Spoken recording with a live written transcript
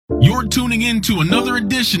You're tuning in to another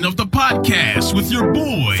edition of the podcast with your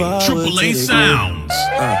boy, Triple A Sounds.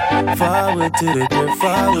 Forward to the grip,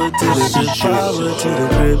 forward to the grip, forward to the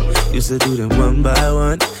grip. Used to do them one by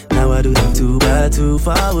one, now I do them two by two.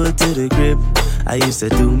 Forward to the grip, I used to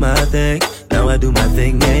do my thing, now I do my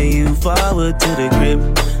thing and you. Forward to the grip,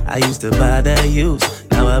 I used to buy that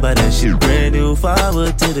used, now I buy that shit brand new.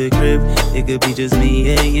 Forward to the grip, it could be just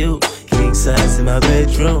me and you. King size in my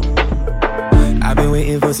bedroom. I've been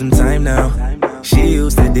waiting for some time now. She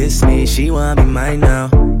used to diss me, she want me mine now.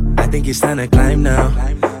 I think it's time to climb now.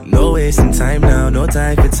 No wasting time now, no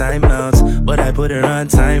time for timeouts. But I put her on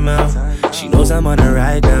timeout. She knows I'm on a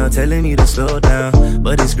ride now, telling me to slow down.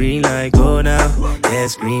 But it's green light, go now. Yeah,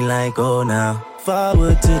 it's green light, go now.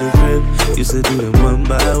 Forward to the grip, used to do them one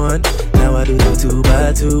by one, now I do them two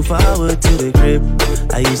by two. Forward to the grip,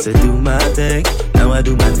 I used to do my thing, now I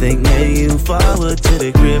do my thing and you. Forward to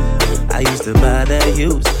the grip, I used to buy that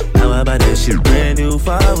used, now I buy that shit brand new.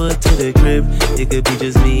 Forward to the grip, it could be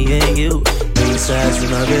just me and you. Three sides in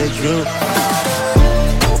my bedroom.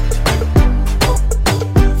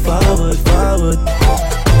 Forward, forward,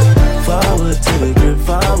 forward to the grip.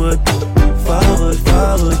 Forward, forward,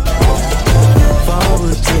 forward.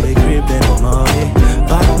 Forward to the grip in the morning.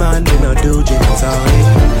 Batman in a do gin and tonic.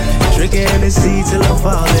 Drinking in the seat till I'm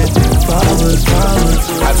falling. Forward, forward.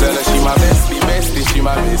 I tell her she my bestie, bestie, she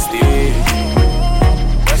my bestie.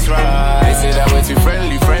 That's right. They say that we're too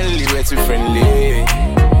friendly, friendly, we're too friendly.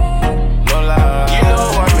 No lie. You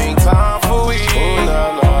know I make time for we. Oh,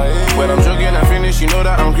 nah, nah, yeah. When I'm jogging and finish, you know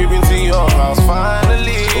that I'm creeping to your house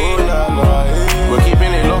finally. Oh, nah, nah, yeah. We're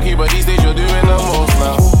keeping it low-key, but these days you're doing the most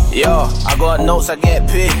now. Yo, I got notes, I get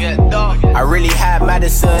paid. I really had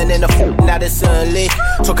Madison in the Madison Lee.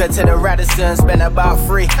 Took her to the Radisson, spent about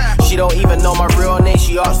free. She don't even know my real name,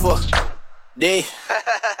 she asked for D.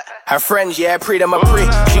 Her friends, yeah, pre them a pre.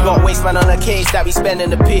 She got waistband on her case that we spending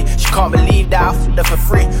the P. She can't believe that I f***ed her for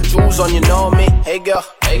free. Jewels on, you know me. Hey girl,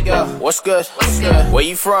 what's good? What's good? Where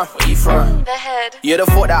you from? Where you from? The head. You'd have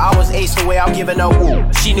thought that I was ace the way I'm giving her woo.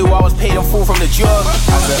 She knew I was paid in full from the jug. I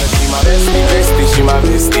tell her she my bestie, bestie, she my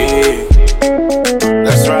bestie.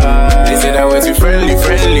 That's right. They say that we're too friendly,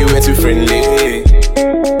 friendly, we're too friendly.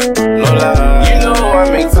 No lie. You know I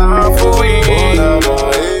make time for we. Oh, nah,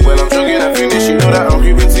 nah, yeah. When I'm jogging and finish, you know that I'm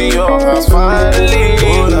creeping to your house finally.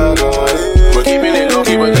 Oh, nah, nah, yeah. We're keeping it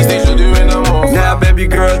low-key, but these days you're doing the most. Now baby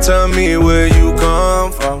girl, tell me where you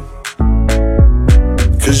come from.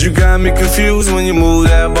 Cause you got me confused when you move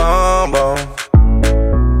that bomb.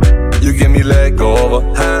 You give me leg over,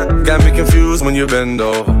 huh? Got me confused when you bend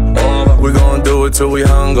over. We gon' do it till we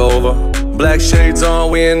hungover. Black shades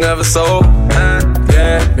on, we ain't never sold, huh?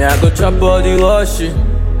 Yeah. Me I go chop all the washing,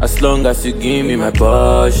 as long as you give me my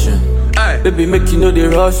passion. Aye. Baby, make you know they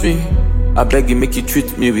rush me. I beg you, make you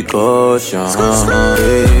treat me with caution.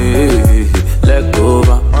 Hey, leg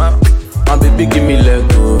over. My baby, give me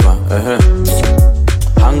leg over.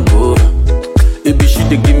 Hangover. Baby, she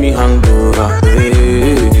dey give me hangover.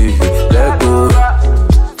 Hey, leg over.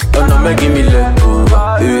 Oh no, make give me leg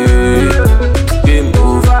over. Hey, game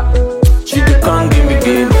over. She dey come give me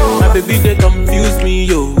game over. My baby, they confuse me,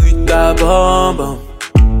 yo, with that bomb bomb.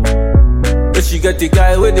 But she got the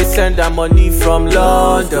guy where they send her money from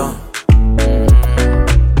London.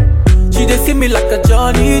 She dey see me like a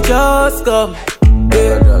Johnny just come.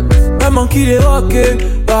 Yeah. My monkey they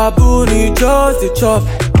walking, baboon he just the chop.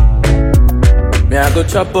 Me I go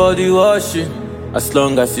chop all the washing, as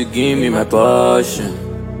long as you give me my passion.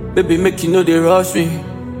 Baby, make you know they rush me.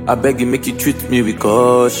 I beg you, make you treat me with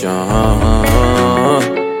caution.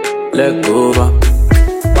 Leg over.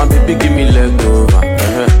 My baby, give me leg over.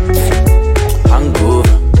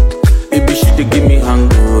 Hangover. Baby, she dey give me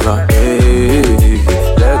hangover. Hey,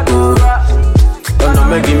 leg over. Oh no,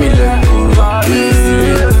 make give me leg over.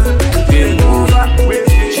 Hey, game over.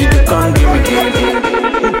 She dey come give me game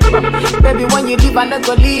over. Baby, when you leave, I not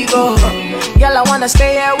go leave, oh. Girl, I wanna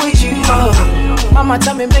stay here with you, oh. Mama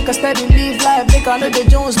tell me make a steady live life, make her know the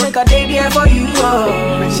Jones, make a day there for you,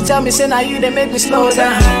 oh. She tell me say now you they make me slow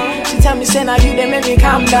down. She tell me say now you they make me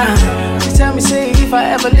calm down. She tell me say if I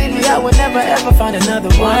ever leave you, I will never ever find another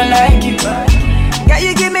one like you. Can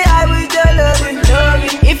you give me high with your loving?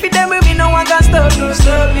 If you done with me, no one can stop you,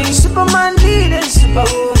 stop me. Superman leader,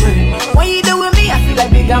 superwoman. When you do with me, I feel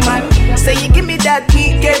like bigger man. Say you give me that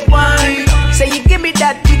wicked wine. Say you give me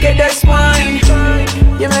that wickedest wine.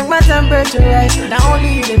 You make my temperature rise. Not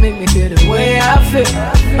only you, they make me feel the way I feel.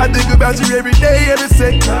 I think about you every day, every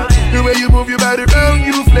second. The way you move your body around,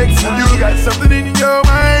 you flex. You got something in your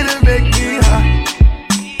mind that make me high.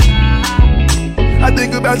 I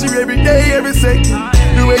think about you every day, every second.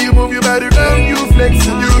 The way you move your body around, you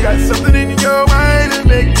flexing. You got something in your mind that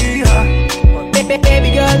make me high.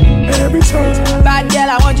 Baby girl, every time. Bad girl,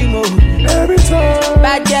 I want you more. Every time.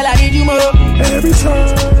 Bad girl, I need you more. Every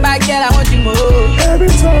time. Bad girl, I want you more. Every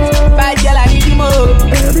time. Bad girl, I need you more.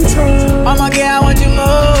 Every time. I'm a girl, I want you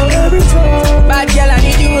more. Every time. Bad girl, I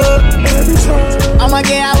need you more. Every time. I'm a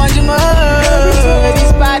girl, I want you more.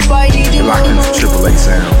 This bad boy need you more. Locked into Triple A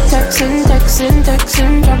sound.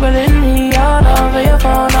 Texting, troubling me all over your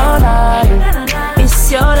phone all night.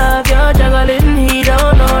 It's your love, you're juggling. He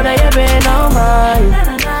don't know that you've been on mine.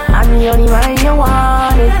 I'm the only man you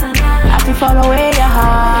wanted. I can follow where your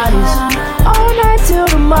heart is. All night till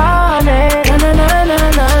the morning.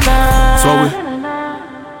 Na. So we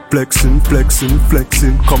flexing,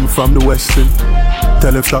 coming from the western.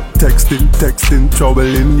 Tell him stop texting,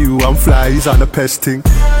 troubling you. I'm fly, he's on the pesting.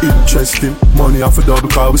 Interesting, money off a double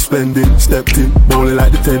car we spending. Stepped in, bowling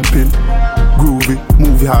like the 10 pin. Groovy,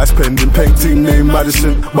 movie high spending. Painting name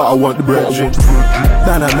Madison, but I want the brethren.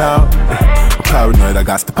 Nah. I'm paranoid, I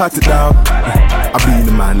got to pat it down. I be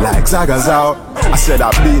the man like Zaga's out. I said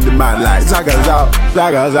I be the man like Zaga's out,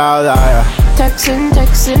 yeah. Texting,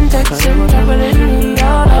 troubling me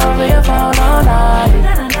all over your phone all night.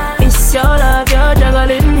 It's your love, you're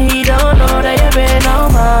juggling. He don't know that you've been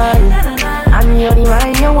on mine. I'm the only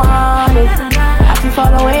man you wanted. I can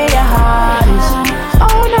follow where your heart is.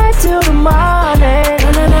 All night till the morning.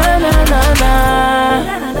 Na.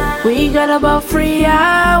 We got about 3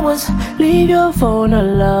 hours. Leave your phone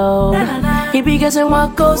alone. He be guessing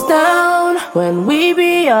what goes down when we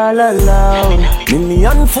be all alone.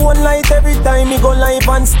 Million phone light every time me go live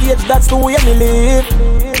on stage. That's the way me live.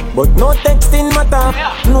 But no texting matter.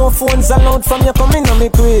 No phones allowed from you coming on me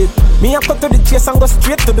tweet. Me a cut to the chase and go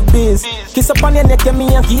straight to the base. Kiss up on your neck and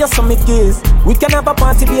me and give you some kiss. We can have a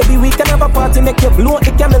party, baby, we can have a party. Make you blow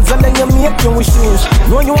the candles and then you make your wishes.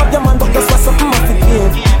 Know you have your man, but guess what, something must be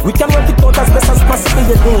paid. We can work it out as best as possible,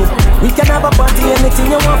 you think. We can have a party,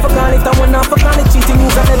 anything you want for call it. I want for call it cheating,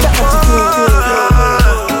 news and let you attitude.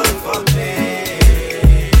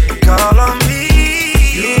 Call on me,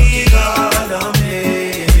 you call on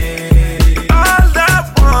me. All that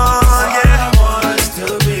one, yeah, I want us to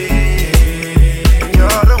be.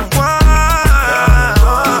 You're the one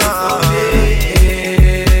for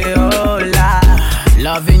me. Oh, la,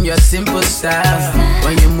 loving your simple style.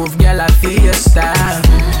 When you move, girl, I feel your style.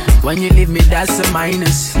 When you leave me, that's a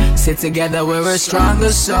minus. Sit together, we're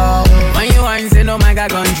stronger, so when you whine, say no man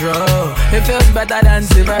got control. It feels better than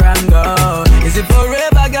silver and gold. Is it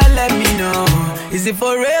forever, girl, let me know. Is it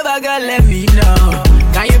forever, girl, let me know.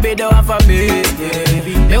 Can you be the one for me?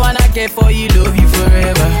 Yeah. Me wanna care for you, love you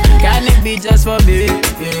forever. Can it be just for me?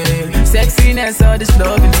 Yeah. Sexiness or this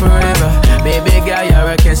loving forever. Baby girl,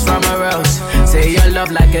 you're a kiss from a rose. Say your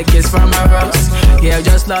love like a kiss from a rose. Yeah,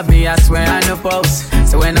 just love me, I swear I know post.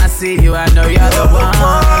 So when I see you, I know you're the one.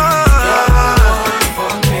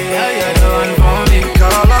 You're the one for me.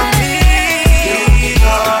 Call on me,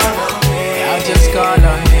 I'll just call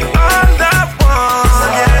on you. all that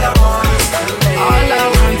one, yeah. All I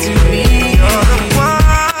want to be. You're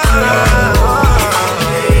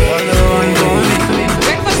the one for me.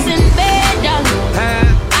 Breakfast in bed, darling.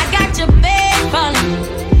 I got your bed falling.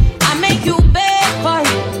 I make you bed for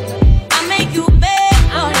you. I make you bed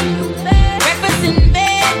for you. Breakfast in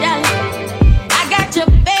bed, darling. I got your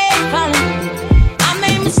bed falling. I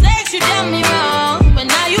made mistakes, you done me wrong, but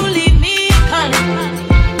now you leave me calling.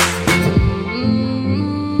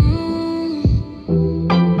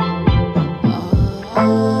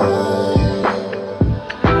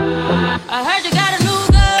 I heard you got a new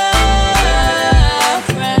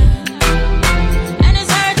girlfriend, and it's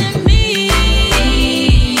hurting me.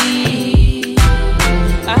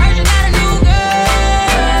 I heard you got a new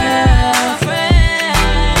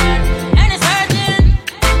girlfriend, and it's hurting.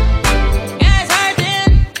 Yeah, it's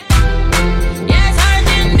hurting. Yeah, it's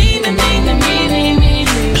hurting me.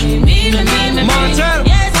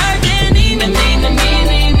 Yeah, it's hurting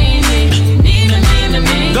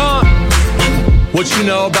me. Gone. What you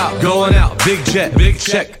know about going out? Big jet, big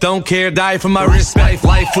check. Don't care, die for my respect.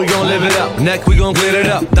 Life, we gon' live it up. Neck, we gon' glitter it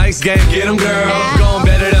up. Dice game, get 'em, girl. Gon'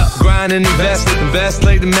 bet it up. Grind and invest. Invest,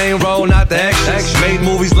 play the main role, not the extras. Made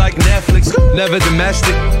movies like Netflix. Never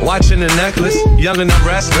domestic. Watching the necklace. Young and I'm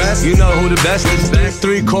restless. You know who the best is.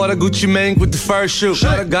 3/4 Gucci Mane with the first shoe.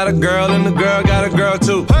 Got a girl and the girl got a girl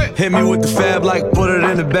too. Hit me with the fab like put it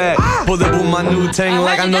in the bag. Pull up with my new thing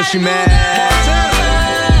like I know she mad.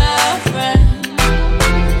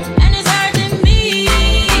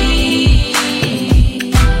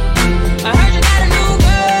 I heard you got a new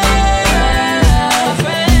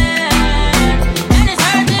girlfriend,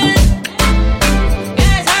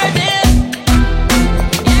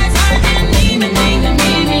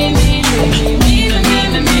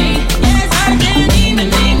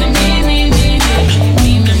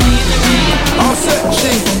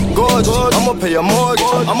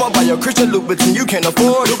 Christian Louboutin, you can't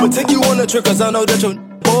afford it. But take you on a trip, cause I know that you're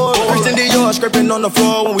bored. Christian Dior scraping on the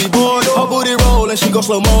floor when we bored. Her booty rollin', she go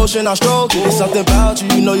slow motion, I stroke it. It's something about you,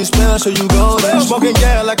 you know you special, you go there. Smoking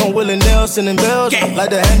gas like I'm Willie Nelson in Belgium. Like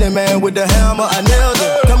the handyman with the hammer, I nailed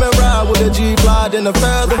it. Come and ride with a G-Fly and a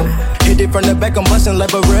feather. Hit it from the back, I'm bustin'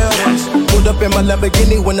 like Barreras. Pulled up in my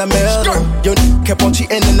Lamborghini when I met her. Your kept on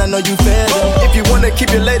cheating and I know you fed her. If you wanna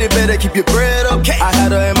keep your lady, better keep your bread up. I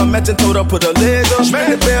had her in my match and told her put her leg up.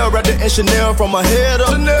 Spin the bell, wrapped it in Chanel from my head up.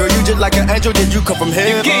 Girl, you just like an angel, did you come from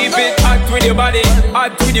heaven? You keep it hot with your body,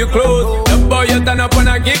 hot with your clothes. The boy you turn up and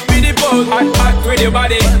I give me the pose. Hot with your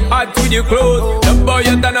body, hot with your clothes. The boy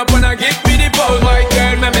you turn up and I give me the pose. My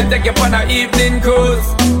girl, let me take you on an evening cruise.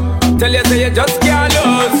 Tell you say you just can't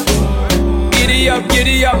lose.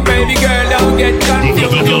 Giddy up, baby girl, don't get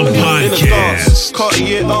confused. In the dance,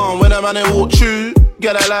 Cartier on when a man ain't walk through.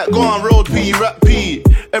 Get that like gone, road P, rap P.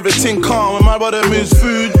 Everything calm when my brother moves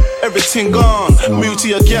food. Everything gone. Move to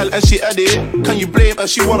your gal and she add it. Can you blame her?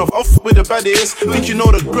 She wanna off with the baddies. Think you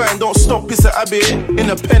know the grind, don't stop, it's a habit. In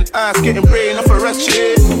a penthouse, getting brain off a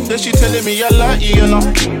ratchet. Then she telling me I like you, you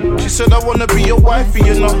know. She said I wanna be your wifey,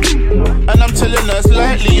 you know. And I'm telling her it's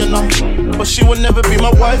likely, you know. But she will never be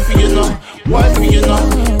my wifey, you know. Wifey, you know.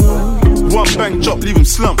 One bank drop, leave him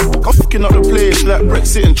slump. I'm fucking up the place like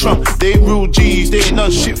Brexit and Trump. They ain't real G's, they ain't done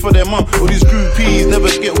shit for their mum. All these groupies never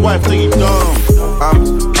get wiped, they you dumb.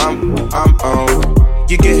 I'm on.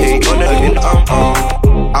 You get hate on the end, I'm on.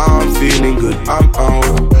 I'm feeling good, I'm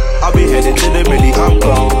on. I'll be headed to the milli, I'm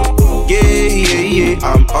gone. Yeah,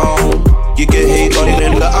 I'm on. You get hate on the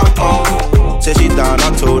end, but I'm on. Said she down,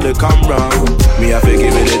 I told her come round. Me, I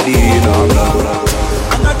forgive it a deal, you know I'm not.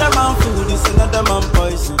 Another man food is another man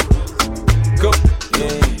poison. Go,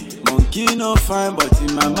 yeah. Monkey no fine, but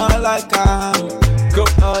in my mind like I'm. Go,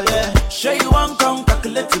 oh yeah. Sure you want come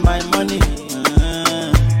calculate my money.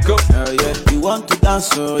 Go, oh yeah. You want to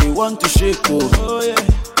dance or you want to shake, oh yeah.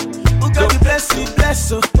 Who got the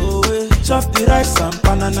bless oh yeah. Chop the rice and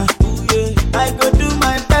banana, oh yeah. I go do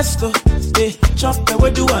my best, oh yeah. Chop the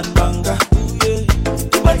way do one banga, oh yeah.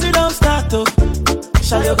 The party don't start, oh.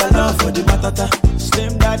 Shall you got love for the matata?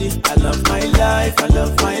 Slim daddy, I love my life, I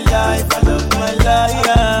love my life, I love my life,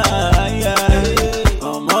 yeah.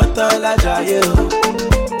 Oh, Motala Jaye.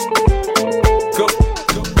 Go,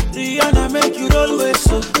 Rihanna make you always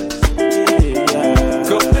so. Yeah.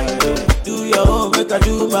 Go, do your own, make I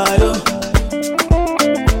do my own.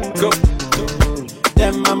 Go,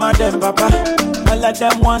 them mama, them papa, all of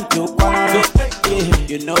them want to quarrel. Yeah.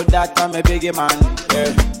 You know that I'm a biggie man.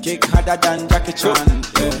 Yeah. Kick harder than Jackie Chan.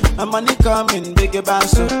 Yeah. My money coming, biggie band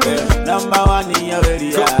so. Yeah. Number one in your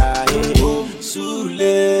area. Yeah. Sule,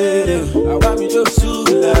 I want me to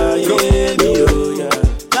Sula. Yeah.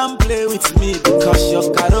 Don't play with me because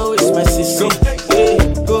your caro is my sister. Yeah.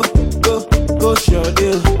 Go, show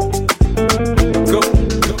deal.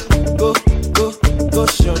 Go,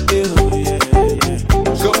 show deal. Yeah.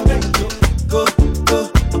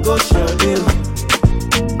 Go, show deal.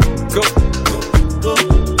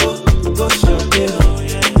 Go, show deal.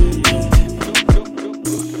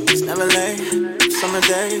 It's never late, summer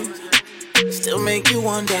days still make you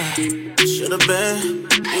wonder. Should've been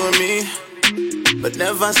you and me, but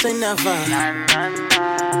never say never.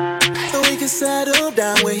 So we can settle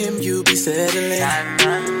down with him, you be settling.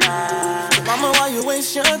 So mama, why you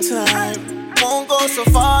waste your time? Won't go so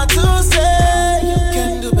far to say you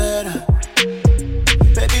can do better.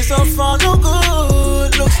 Baby, so far no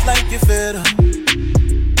good, looks like you're fed up.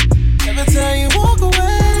 Every time you walk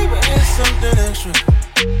away, but it's something extra.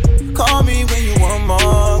 Call me when you want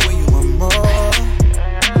more, when you want more.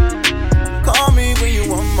 Call me when you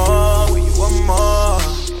want more, when you want more.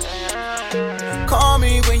 Call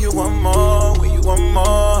me when you want more, when you want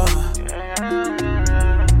more.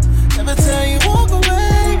 Every time you walk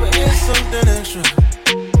away, but it's something extra.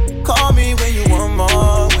 Call me when you want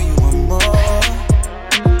more, when you want more.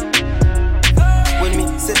 When me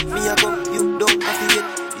set me up, you don't have to yet.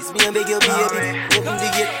 It's me and beg your baby. Open the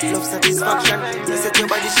gate, love satisfaction. You set your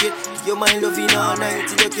body shit. You're my loving all night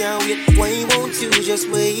till you can't wait. Why won't you just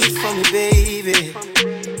wait for me, baby?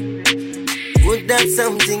 Put that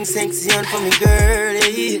something sexy on for me, girl,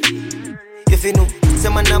 yeah. If you know,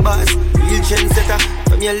 some man a boss, real trendsetter.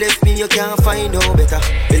 From your left me, you can't find no better.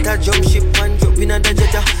 Better jump ship and jump in at the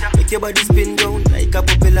jetta. Make your body spin down like a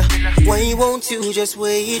propeller. Why won't you just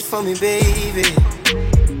wait for me, baby?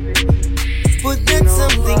 Put that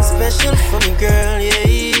something special for me, girl,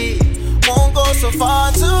 yeah. Won't go so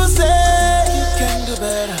far to say you can do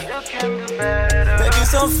better. Baby,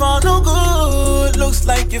 so far no good, looks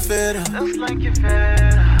like you're fed up. Every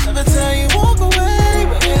time you walk away,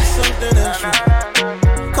 but it's something extra.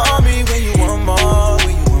 Call me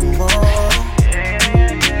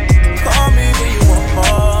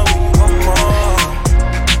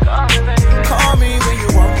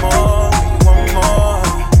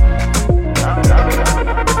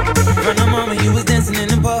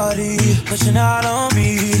on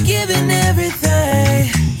me. Giving everything,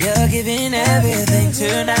 you're giving everything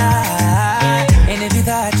tonight. And if you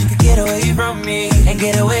thought you could get away from me and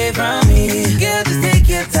get away from me, girl, just take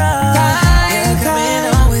your time. You're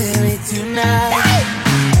coming on with me tonight.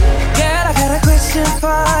 Girl, I got a question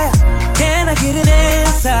for you. Can I get an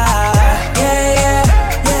answer? Yeah, yeah,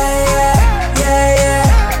 yeah, yeah, yeah,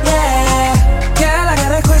 yeah, yeah. Girl, I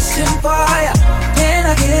got a question for you. Can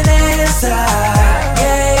I get an answer?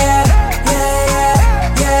 Yeah, yeah, yeah,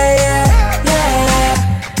 yeah, yeah,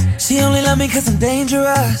 yeah. She only love me 'cause I'm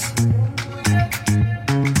dangerous.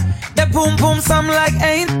 That boom boom sound like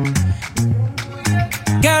ain't.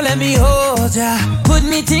 Girl, let me hold ya. Put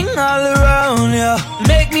me ting all around ya.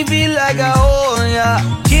 Make me feel like I own ya.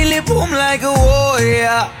 Kill it boom like a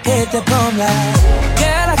warrior. Hit the boom like.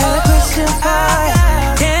 Girl, I got a question for ya.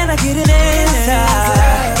 Can I get an answer?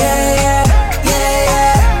 Yeah, yeah, yeah,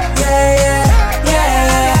 yeah, yeah, yeah,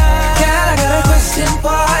 yeah. Girl, I got a question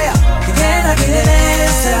for ya. Can I get an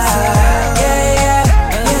answer? Yeah, yeah,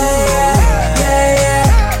 yeah, yeah, yeah, yeah.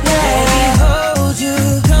 Let me hold you.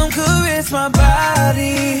 Come caress my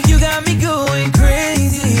body. You got me going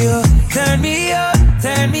crazy. Turn me up,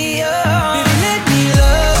 turn me up. Baby, let me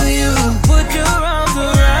love you. Put your arms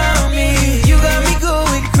around me. You got me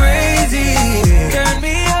going crazy. Turn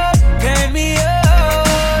me up, turn me up.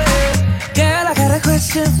 Girl, I got a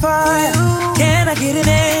question for you. Can I get an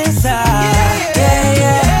answer? Yeah,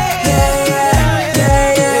 yeah, yeah, yeah,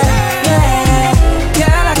 yeah, yeah, yeah.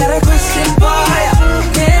 Girl, I got a question for you.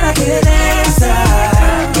 Can I get an answer?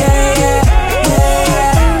 Yeah, yeah,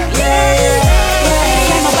 yeah, yeah,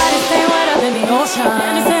 yeah. My body stay wet up in the ocean.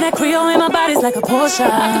 And they say that Creole in my body's like a Porsche.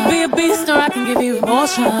 I can be a beast or I can give you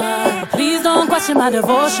emotion. But please don't question my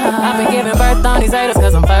devotion. I've been giving birth on these haters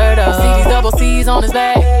 'cause I'm fertile. See these double C's on his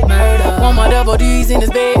back, murder. Want my double D's in his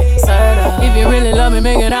bed, serta. If you really love me,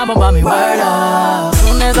 make an album about me, word up.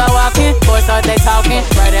 Soon as I walk in, boys start they talking.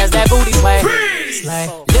 Right as that booty sway. Slay.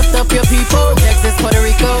 Lift up your people, Texas, Puerto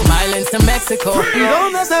Rico, Islands to Mexico. ¿Y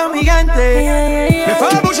dónde está un gigante? Me fue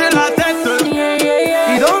a bouger la tête.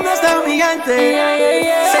 ¿Y dónde está un gigante?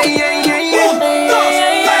 Say yeah, yeah, yeah. 1, 2,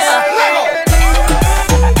 3,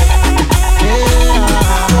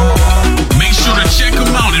 Make sure to check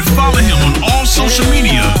him out and follow him on all social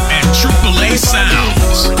media at AAA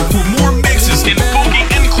Sounds. For more mixes and funky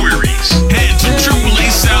inquiries, head to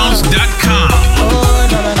AAASounds.com.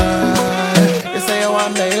 You say you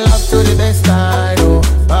want make love to the best time,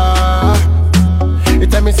 oh, you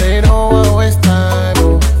tell me say you don't want to waste time,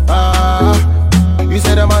 oh, you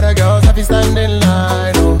say them other girls have to stand in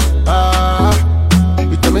line, oh,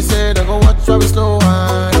 you tell me say don't go watch how we slow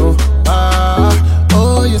wine,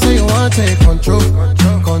 oh, you say you want to take control,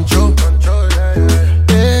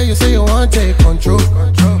 yeah, you say you want to take control,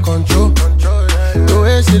 the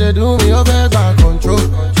way she dey do me, over back control,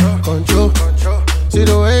 see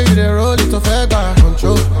the way you dey roll it, over back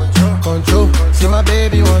control, see my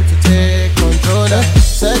baby want to take control,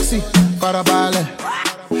 sexy, parabale,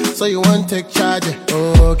 so you want to take charge,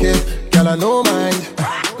 okay, girl I no mind,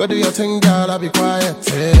 go do your thing girl, I'll be quiet,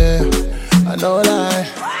 yeah, I no lie,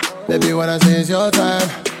 baby when I say it's your time,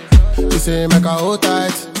 you say make her hold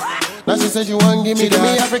tight, now she said she want give me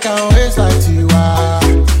that African waist like Tiwa,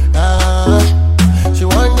 she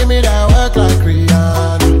want give me that work like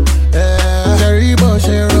Rihanna, yeah, Cherry Bush,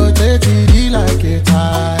 she rotate TD like a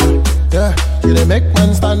tire, yeah, she dey make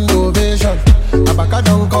man stand ovation, Abaka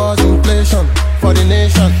don't cause inflation, for the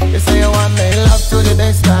nation, you say you want make love to the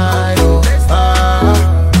best time, oh,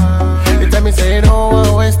 you tell me say you don't want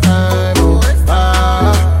to waste time, oh,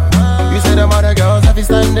 you say them other girls have to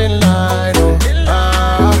stand in line, oh,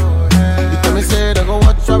 you tell me say don't go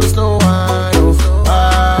watch how we slow wine,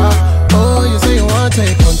 oh, you say you want to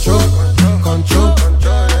take control,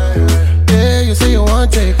 yeah, you say you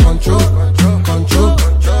want to take control,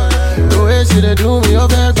 the way she dey do me,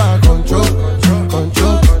 over back control,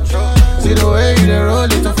 see the way you dey roll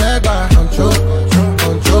it, over back control,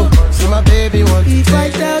 see my baby want to if take. I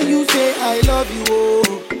tell you say I love you, oh,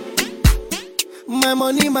 my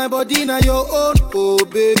money, my body, now your own, oh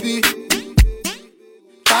baby,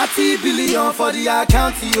 30 billion for the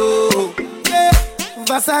account, yo, yeah,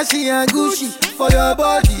 Versace and Gucci for your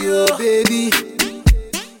body, oh baby,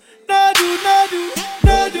 no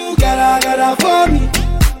do, gotta for me,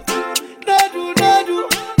 no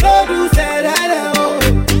do, say that, oh,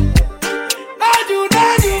 no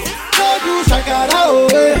do, shakara, oh,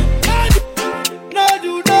 no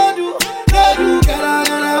do,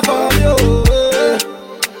 gotta for me, oh,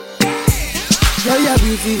 you're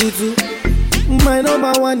beautiful too, my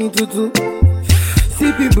number one in tutu,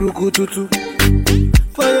 CP Bruku tutu,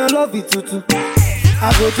 for your love it tutu,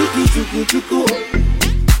 I go chuku,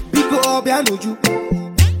 piano ju.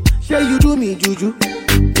 Say you do me juju,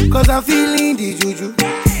 cause I'm feeling the juju.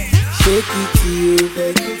 Shake it to you,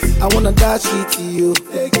 I wanna dash it to you.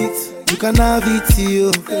 You can have it to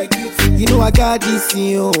you. You know I got this in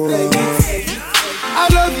you. I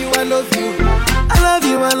love you, I love you. I love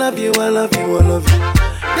you, I love you, I love you, I love you.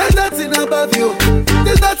 There's nothing above you.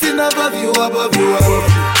 There's nothing above you, above you, above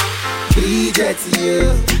you. Bridget to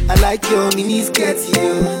you. I like your mini skirt to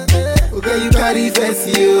you. Okay, you carry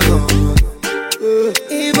fancy you.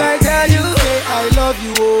 If I tell you, hey, I love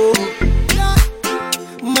you, oh.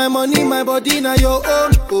 My money, my body, now your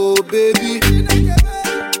own, oh baby.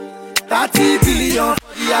 30 billion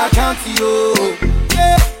for the account, yo.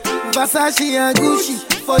 Yeah. Versace and Gucci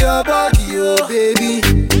for your body, oh baby.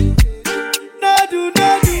 No do,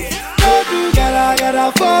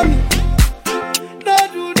 gotta for me. No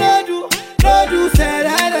do, said I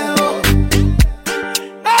know.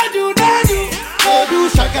 No do,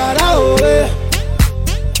 shakara, oh eh.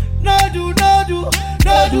 No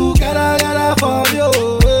do, gotta for me,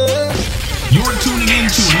 oh eh. You're tuning in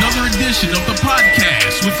to another edition of the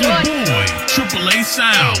podcast with your boy, Triple A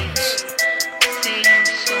Sounds.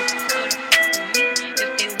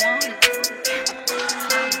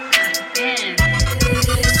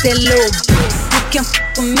 Say, little bitch, you can f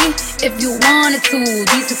with me if you wanted to.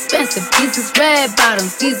 These expensive, these is red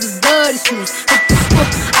bottoms, these is dirty shoes. With the scoop,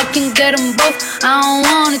 I can get them both, I don't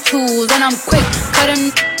wanna choose. And I'm quick, cutting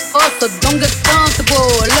off, so don't get comfortable.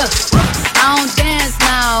 Look, I don't dance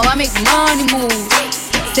now, I make money move.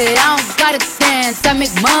 Say I don't gotta dance, I make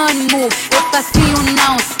money move. If I see you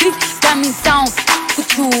now speak, that means I don't f with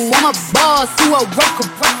you. I'm a boss, you a worker,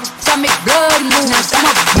 I make bloody moves. I'm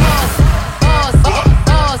a boss.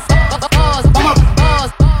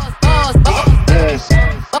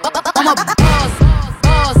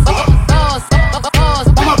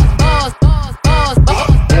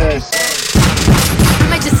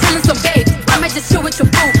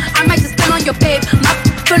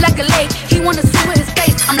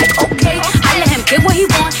 Get what he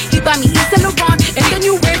want, he buy me East and Laurent, and then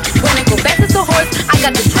you win. When I go back to the horse, I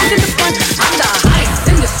got the trunk in the front. I'm the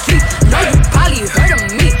hottest in the street, know you probably heard of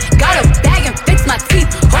me. Got a bag and fix my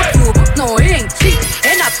teeth, hope you no it ain't cheap.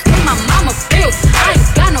 And I pay my mama bills, I ain't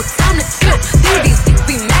got no time to chill. These chicks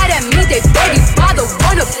be mad at me, they baby father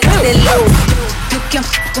wanna pill. They low, you can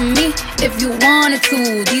f with me if you wanted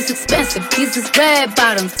to. These expensive, these is red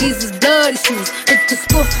bottoms, these is dirty shoes. Hit the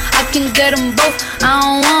school, I can get them both, I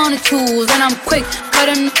don't wanna choose. And I'm quick,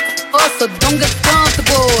 cutting off, so don't get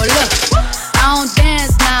comfortable. Look, I don't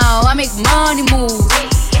dance now, I make money move.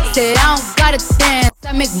 Say I don't gotta dance,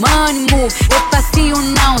 I make money move. If I see you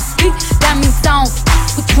now speak, that means I don't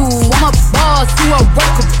f with you. I'm a boss, you a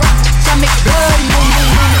worker, I make bloody move.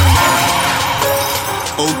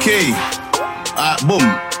 Okay, boom.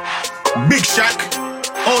 Big Shack,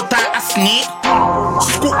 Ota Asni,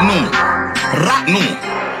 Scoop no, Rat no,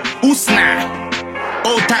 Usna,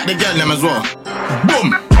 Ota the girl them as well.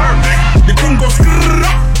 Boom, the thing goes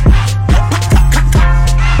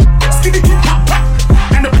skiddy pop pop,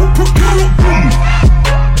 and the poop poop boom,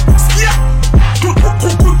 skia, boom boom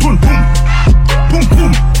boom, boom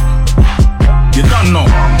boom. You don't know,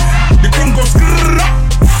 the thing goes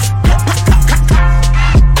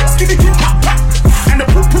skiddy pop pop, and the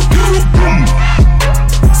poop poop boom,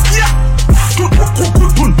 skia, boom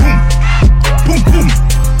boom boom.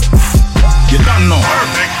 You don't know. I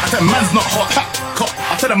said man's not hot.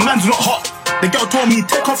 I said a man's not hot. The girl told me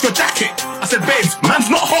take off your jacket. I said babes, man's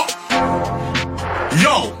not hot.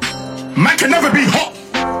 Yo, man can never be hot.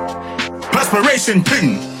 Perspiration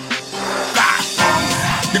thing.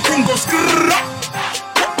 The thing goes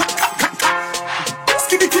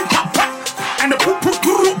skiddy pop pop, and the poop poop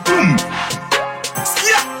boom.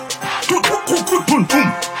 Skia, boom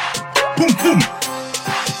boom boom.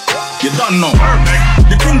 You don't know.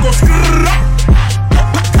 The thing goes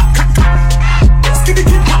skiddy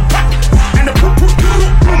pop pop, and the boom boom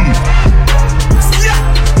boom. Skia,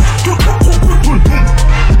 boom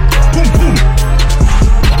boom boom.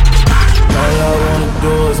 All I wanna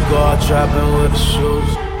do is go out trapping with the shoes.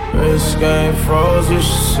 Wrist game froze, you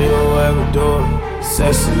should see the way we do it.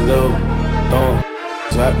 Sexy little, don't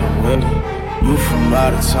tap the window. You from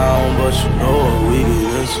out of town, but you know what we get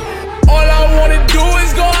into. All I wanna do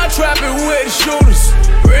is go out trapping with the shooters.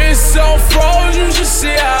 Wrist so froze, you should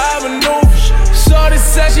see how I maneuver. Shorty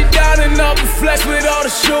said she down and up and flex with all the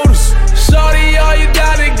shooters. Shorty, all you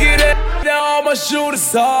gotta get it, now all my shooters.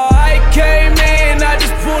 So I came in, I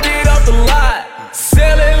just pulled it off the lot.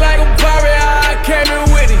 Sailing like a pirate, I came in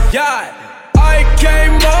with a yacht. I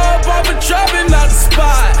came up off a dropping out the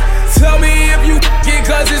spot. Tell me if you get,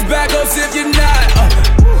 cause it's back up if you're not.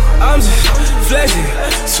 I'm just flexing,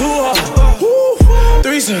 too hard. Woo.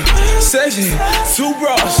 Threesome, section, 2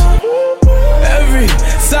 bras. Every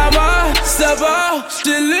time I step out,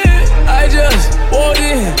 still lit. I just walked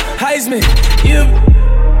in, Heisman, yeah.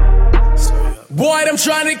 Boy, them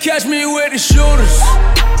trying to catch me with the shooters.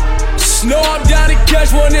 Snow, I'm down to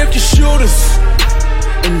catch one if you shoot us.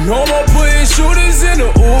 And no more putting shooters in the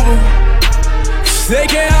Uber. They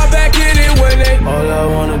can't hop back in it when they. All I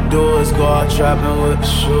wanna do is go out trapping with the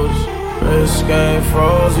shooters. Wrist game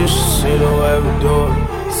froze, you should see the way we do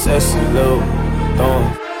it. Sexy little, throwing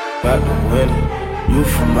back the window. You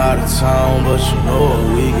from out of town, but you know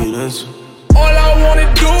what we get into. All I wanna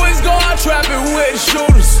do is go out trapping with the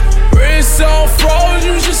shooters. Wrist on froze,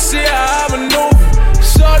 you should see how I maneuver.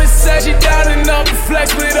 Shorty said she down and up to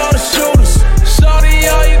flex with all the shooters. Shorty,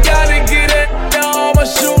 all you gotta get it. All my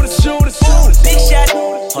shooters. Big shot.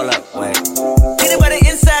 Hold up, wait. Get it by the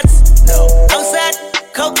insides. No. Outside,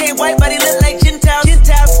 cocaine white body look like Gentiles.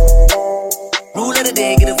 Rule of the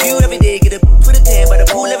day, get a view every day, get a put a tan by the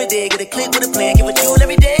pool every day, get a click with a plan, give a jewel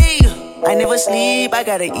every day. I never sleep, I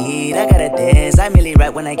gotta eat, I gotta dance. I merely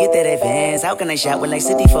rap when I get that advance. How can I shout with like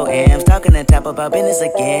 64 amps? Talking on top about business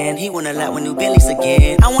again. He want a lot with new Bentleys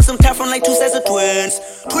again. I want some top from like 2 sets of twins.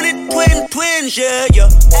 Twins, yeah.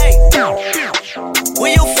 Hey,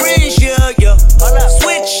 where your friends, yeah. Hold up,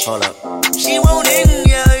 switch. Hold up. She won't in,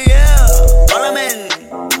 yeah.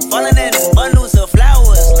 Falling in bundles of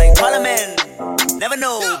flowers like Parliament. Never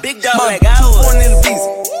know, big dog like ours. Born in the visa,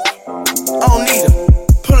 I don't need her.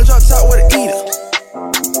 Pull a drop top with an eater.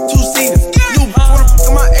 2-seaters, new wanna fuck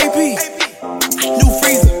in my AP. New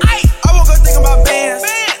freezer. I woke up thinking about bands.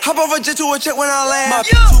 Hop over jet to a check when I land. My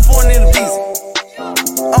 2 foreign in the visa,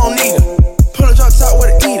 I don't need her. Pull a drop top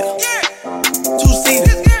with an eater.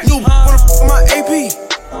 2-seaters, new wanna fuck in my AP.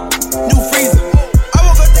 New freezer. I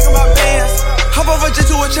woke up thinking about bands. Hop over jet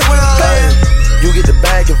to a check when I land. You get the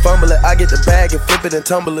bag and fumble it, I get the bag and flip it and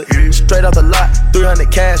tumble it. Straight off the lot, 300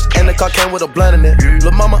 cash, and the car came with a blunt in it.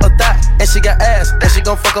 Lil' mama a thot, and she got ass, and she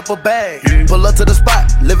gon' fuck up a bag. Pull up to the spot,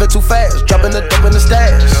 living too fast, dropping the dope in the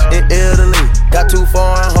stash. In Italy, got too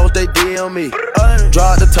foreign hoes, they DM me.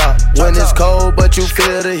 Draw the top, when it's cold, but you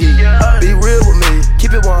feel the heat. Be real with me,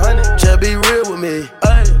 keep it 100, just be real with me.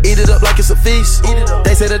 Eat it up like it's a feast,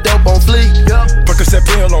 they say the dope on fleek. Percocet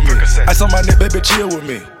pill on me, ice on my neck, baby, chill with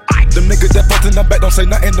me. Them niggas that fucked in the back don't say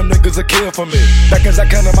nothing, them niggas a kill for me. Back as I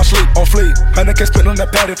can in my sleep, on fleek. 100K spent on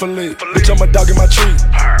that patty for lead. Bitch, I'm a dog in my tree.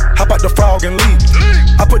 Hop out the frog and leave.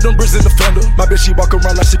 I put them bricks in the fender. My bitch, she walk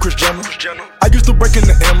around like she Kris Jenner. I used to break in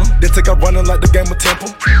the Emma, then take out running like the game of Temple.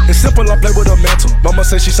 It's simple, I play with a mantle. Mama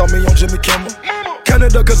say she saw me on Jimmy Kimmel.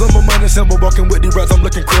 Canada, cause I'm a money symbol. Walking with these rats, I'm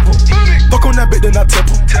looking crippled. Fuck on that bitch, then I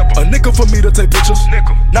temple. A nickel for me to take pictures.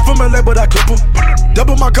 Not from LA, but I clip her.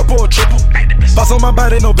 Double my cup or a triple. Box on my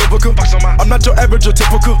body, no biblical. I'm not your average or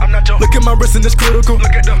typical. Look at my wrist and it's critical.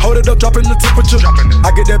 Hold it up, dropping the temperature.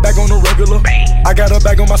 I get that bag on the regular. I got a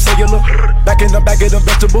bag on my cellular. Back in the bag of them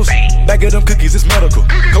vegetables. Bag of them cookies, it's medical.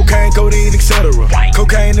 Cocaine, codeine, etc.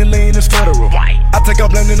 Cocaine and lean is federal. I take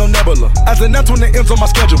off landing on Nebula. As an F when the M's on my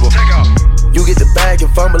schedule. You get the bag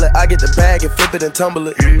and fumble it, I get the bag and flip it and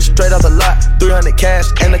tumble it. Straight off the lot, 300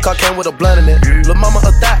 cash, and the car came with a blunt in it. Lil' mama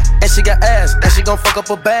a thot, and she got ass, and she gon' fuck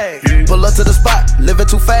up a bag. Pull up to the spot, living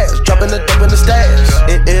too fast, dropping the dope in the stash.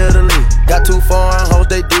 In Italy, got 2 foreign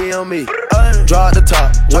hoes, they DM me. Draw the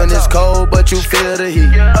top, when it's cold, but you feel the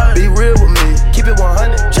heat. Be real with me, keep it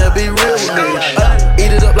 100, just be real with me.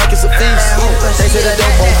 Eat it up like it's a feast. They say the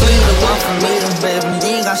dope on fleek. The one for me, baby,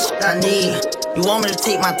 you ain't got shit I need. You want me to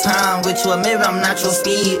take my time with you, or maybe I'm not your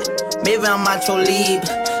speed. Maybe I'm not your lead.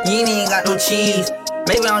 You ain't got no cheese.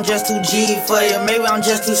 Maybe I'm just too G for you. Maybe I'm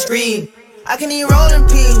just too screed. I can even roll in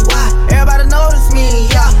peace. Why? Everybody notice me.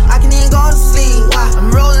 Yeah, I can even go to sleep. Why? I'm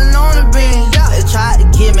rolling on the beam. Yeah. They tried to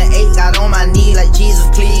give me 8, got on my knee like Jesus,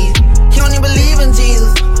 please. He don't even believe in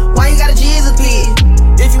Jesus. Why you got a Jesus, please?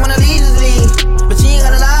 If you wanna leave, just leave. But you ain't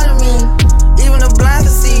gotta lie to me. Even the blind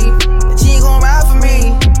can see that you ain't gon' ride for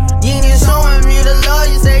me. You ain't even showing me the love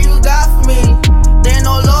you say you got for me. There ain't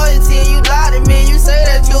no loyalty, you lied to me. You say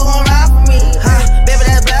that you gon' ride for me. Baby,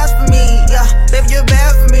 that's blasphemy. Yeah, baby, you're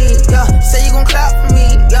bad for me. Yeah, say you gon' clap for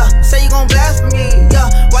me. Yeah, say you gon' blast for me. Yeah,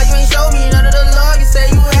 why you ain't show me none of the love you say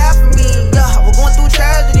you have for me? Yeah, we're going through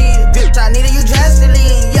tragedy. Bitch, I needed you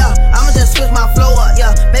drastically. Yeah, I'ma just switch my flow up.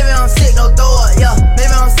 Yeah, maybe I'm sick, no throw up. Yeah,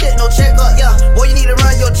 maybe I'm sick, no check up. Yeah, boy, you need to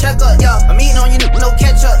run your checkup. Yeah, I'm eating on you, no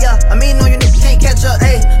catch up. Yeah, I'm eating on you, can't catch up.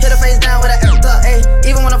 Ayy, hit her face down with that up. Ayy,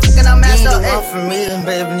 even when I'm fucking, I'm messed up. You ain't the one for me,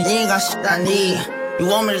 baby. You ain't got shit I need. You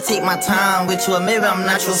want me to take my time with you, or maybe I'm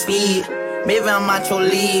not your speed. Maybe I'm not your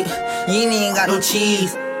lead. You ain't got no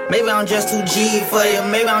cheese. Maybe I'm just too G for you.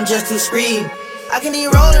 Maybe I'm just too screed. I can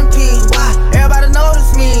even roll in peace. Why? Everybody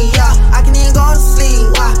notice me, yeah. I can even go to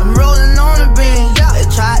sleep. Why? I'm rolling on the beam, yeah. They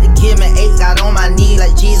tried to give me 8, got on my knee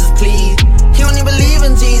like Jesus, please. He don't even believe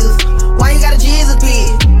in Jesus. Why you got a Jesus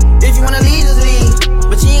piece? If you wanna leave, just leave.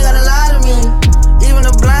 But you ain't gotta lie to me. Even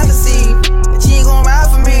the blind can see that you ain't gon'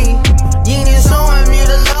 ride for me. You ain't even showing me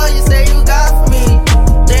the love you say you got for me.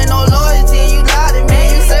 There ain't no loyalty, you lied to me.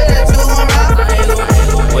 You said that you gon' ride for me.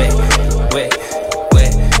 Wet, wet,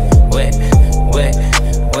 wet, wet, wet, wet,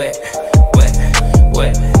 wet,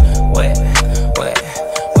 wet, wet, wet,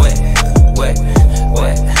 wet, wet,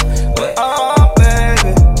 wet, wet. Oh,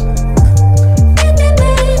 baby.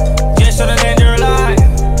 Just tryna change your life.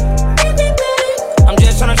 I'm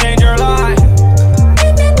just tryna change your life.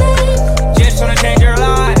 Just tryna change your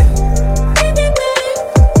life.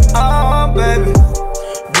 Oh, baby.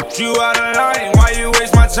 But you out of line, why you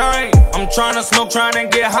waste my time? I'm tryna smoke, tryna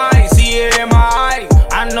get high, see it in my eye.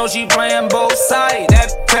 I know she playing both sides,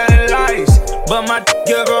 that telling lies. But my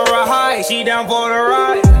give her a high, she down for the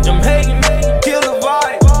ride. I'm hating, kill the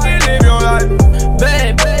vibe, live your life.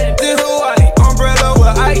 Bad, this Hawaii, umbrella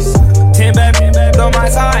with ice. 10 bad on my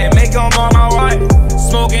side, make them on my wife.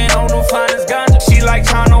 Smoking on the finest ganja, she like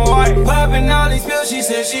China White. Popping all these pills, she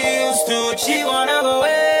said she used to it. She wanna go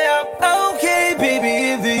way up. Okay,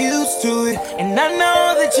 baby, if you're used to it. And I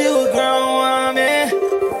know that you a grown woman.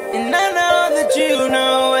 And I know that you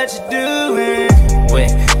know what you're doing.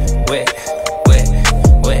 Wet, wet, wet,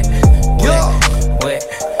 wet, wet, wet,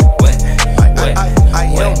 wet, wet,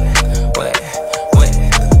 wet, wet,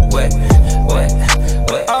 wet, wet,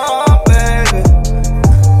 wet. Oh, baby.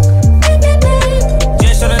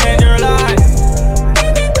 Just tryna change your life.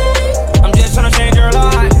 I'm just tryna change your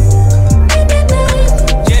life.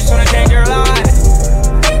 Just tryna change your life.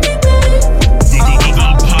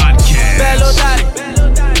 Bad little Dottie,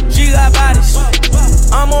 she got bodies.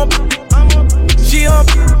 I'm on, she on,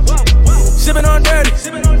 sippin' on dirty,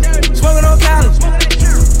 smoking on college.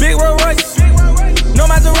 Big Rolls Royce, no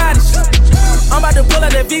Maseratis. I'm about to pull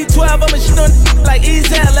out that V12, I'ma shit on like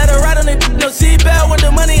Ezel. Let her ride on it, no seatbelt. With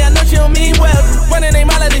the money, I know she don't mean well. Running they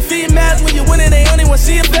mouth like they females. When you winning, they only want to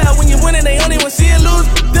see it fail. When you winning, they only want to see it lose.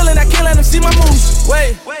 Feeling I can't let them see my moves.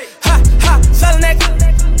 Wait, ha, selling that.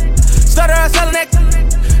 Started out selling that.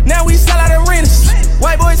 Now we sell out arenas.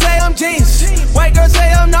 White boys say I'm genius. White girls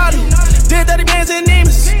say I'm naughty. Did 30 bands in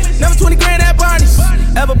Nemus. Never 20 grand at Barney's.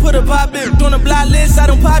 Ever put a pop beer on a block list? I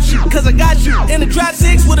don't pop shit, cause I got you. In the drop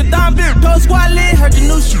 6 with a Dom beer. Told squad lit, heard the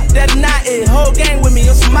new shit. That is not it. Whole gang with me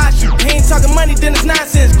on some my shit. He ain't talking money, then it's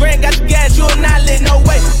nonsense. Grant got your gas, you are not lit. No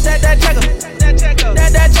way. That checker.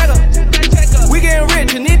 That checker. We getting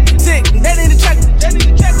rich and it sick. They need to check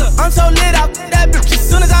her. I'm so lit out that bitch as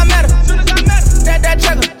soon as I met her. That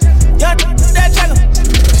checker. Yeah, that checker.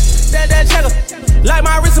 That checker. Like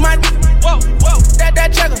my wrist and my whoa.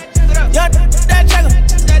 That checker. Yeah, that checker.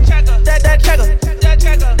 That checker. That checker. That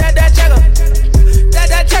checker. That checker.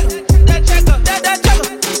 That checker. That checker.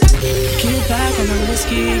 Keep it back on the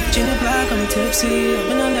whiskey, Virginia black on the tipsy. I've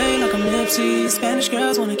been LA like I'm Nipsey. Spanish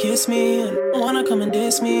girls wanna kiss me and wanna come and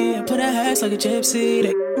diss me. I put her hacks like a gypsy.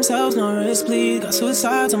 They themselves no risk, please. Got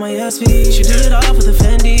suicides on my SV. She do it all for the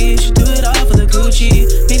Fendi. She do it all for the Gucci.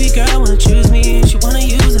 Baby girl wanna choose me. She wanna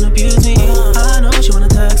use and abuse me. I know she wanna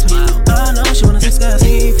text me. I know she wanna discuss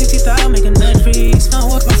me. 50,000 make a net freeze.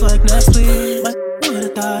 Don't work off like Nestle. But who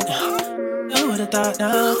would've thought now? Who would've thought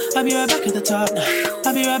now? I'll be right back at the top now.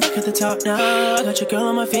 I'll be right back at the top now. I got your girl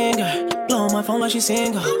on my finger. Blow on my phone like she's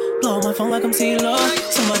single. Blow on my phone like I'm CeeLo.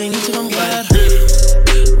 Somebody needs to come get her.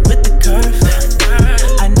 With the curve.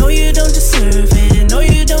 I know you don't deserve it. No,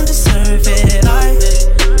 you don't deserve it. I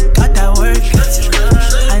got that work.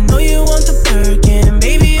 I know you want the Birkin.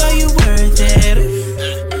 Baby, are you worth it?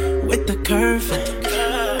 With the curve.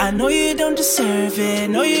 I know you don't deserve it.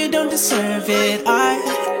 No, you don't deserve it. I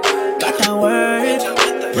got that word.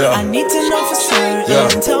 Yeah. I need to know for certain. Yeah.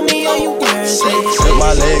 Tell me, are you worth it? With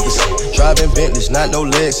my legacy, driving Bentleys, not no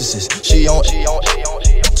Lexuses. She on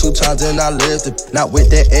 2 times and I lived it, not with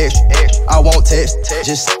that extra. I won't text,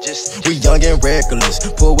 just we young and reckless.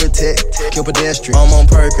 Pull with tech, kill pedestrian. I'm on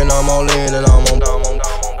perk and I'm on lean and I'm on.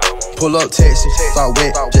 Pull up Texas, start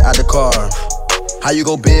wet, just out the car. How you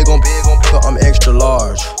go big on but I'm extra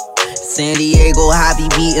large. San Diego, I be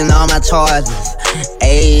beating all my charges.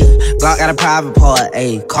 Ayy, Glock got a private part.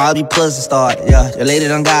 Ayy, call me pussy start. Yeah, your lady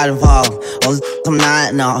done got involved. I'm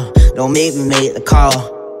not, no. Don't make me make the call.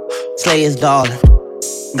 Slay his daughter.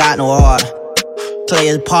 Got no heart. Play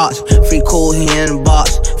his parts. Free cool, he in the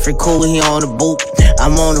box. Free cool, he on the boot.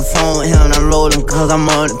 I'm on the phone with him, I'm rolling cause I'm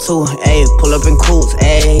on it too. Ayy, pull up in coops,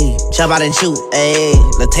 ayy, jump out and shoot, ayy,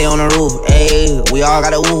 latte on the roof, ayy, we all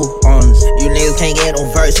got a woo on us. You niggas can't get no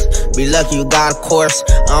verse, be lucky you got a course.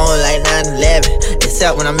 I don't like 911,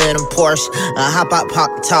 except when I'm in a Porsche. I hop out, pop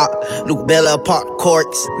the top, Luke Bella pop the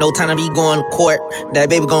corks. No time to be going to court, that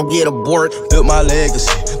baby gon' get aborted. Built my legacy,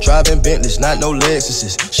 driving Bentleys, not no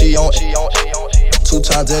Lexuses. She on 2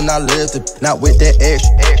 times and I lived it, not with that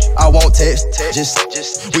extra. I won't text,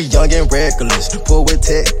 just we young and reckless. Pull with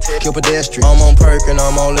tech, kill pedestrian. I'm on perk and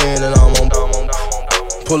I'm on lean and I'm on.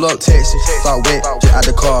 Pull up Texas, start wet, just out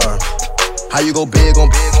the car. How you go big on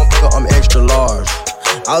I'm extra large.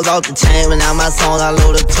 I was off the chain, but now my song I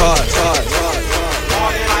load a charge.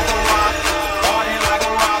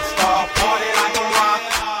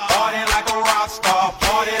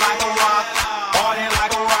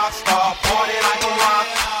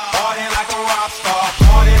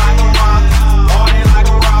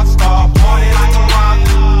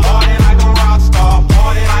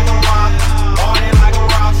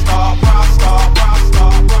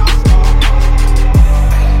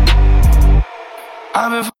 I've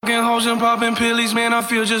been fucking hoes and popping pillies, man, I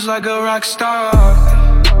feel just like a rock star.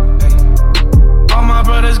 All my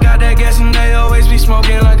brothers got that gas and they always be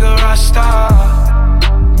smoking like a rock star.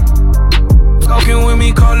 Smoking with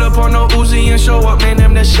me, call up on no Uzi and show up, man,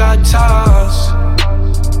 them the shot toss.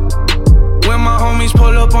 When my homies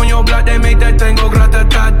pull up on your block, they make that thing go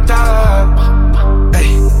grata-ta-ta.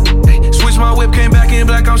 Hey, switch my whip, came back in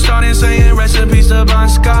black, I'm starting saying recipes to Bon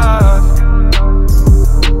Scott.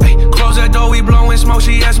 Close that door, we blowing smoke.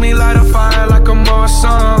 She asked me light a fire like a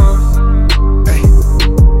Marsan. Hey.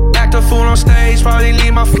 Act a fool on stage, probably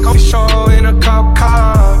leave my on show in a cop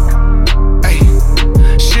car. Hey.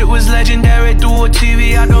 Shit was legendary, through a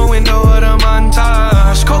TV out the window of the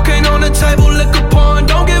montage. Cocaine on the table, liquor porn,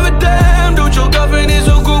 don't give a damn. Dude, your girlfriend is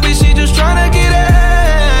a groupie, she just tryna get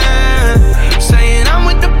in. Saying I'm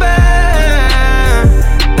with the band.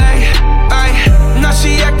 Hey, hey. Now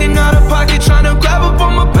she acting out of pocket, tryna grab up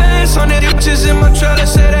on my pants. 100 bitches in my trailer,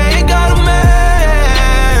 say they ain't got a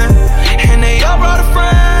man, and they all brought a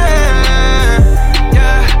friend.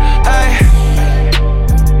 Yeah, hey.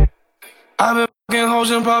 I've been fucking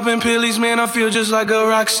hoes and popping pillies, man, I feel just like a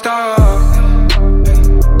rock star.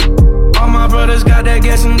 All my brothers got that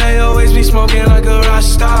gas and they always be smoking like a rock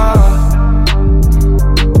star.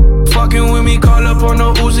 Fucking with me, call up on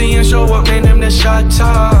no Uzi and show up, man, them the shot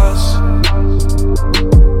toss.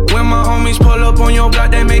 When my homies pull up on your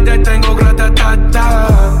block, they make that thing go grata-ta-ta.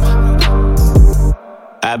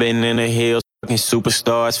 I been in the hills, fucking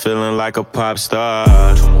superstars, feeling like a pop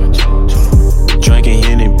star. Drinking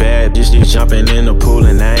Henny bad, just jumping in the pool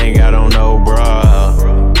and I ain't got on no bra.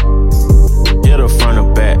 Hit her front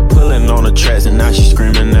or back, pulling on the tracks and now she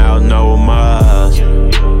screaming out no more.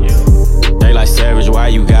 They like Savage, why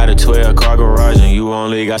you got a 12-car garage and you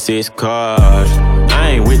only got 6 cars?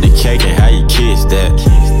 I ain't with the cake and how you kiss that.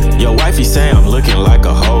 Your wifey say I'm looking like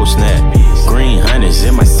a whole snap. Green hundreds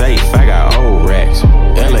in my safe, I got old racks.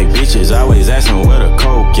 LA bitches always asking where the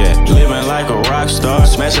coke at. Living like a rock star,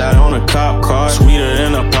 smash out on a cop car, sweeter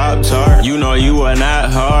than a Pop-Tart. You know you are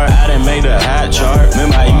not hard, I done made the hot chart.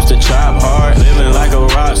 Remember I used to chop hard, living like a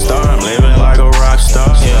rock star. I'm living like a rock star.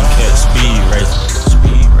 Hellcat speed racer.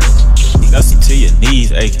 Dusty to your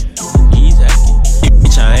knees aching.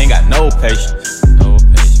 Bitch, I ain't got no patience. I'm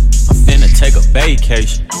finna take a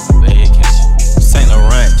vacation. Saint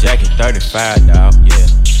Laurent jacket, 35, dawg. Yeah.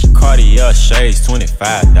 Cartier shades,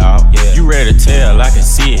 25, dawg. Yeah. You ready to tell? I can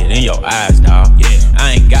see it in your eyes, dawg. Yeah.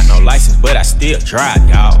 I ain't got no license, but I still drive,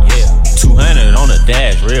 dawg. Yeah. 200 on the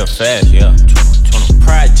dash, real fast, yeah.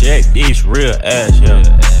 Project East, real ass,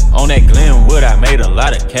 yeah. On that Glenwood, I made a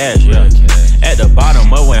lot of cash, yeah. At the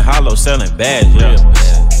bottom of when Hollow selling bags, yeah.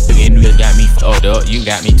 You got me fucked up, you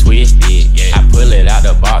got me twisted, yeah. I pull it out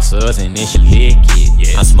the boxers and then she lick it,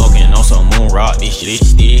 yeah. I'm smoking on some moon rock, this shit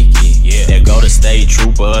is sticky, yeah. That go to state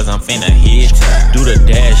troopers, I'm finna hit it. Do the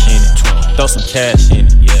dash in it, throw some cash in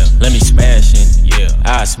it, yeah. Let me smash in it, yeah.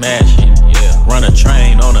 I smash in it, yeah. Run a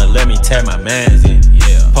train on her, let me tap my mans in,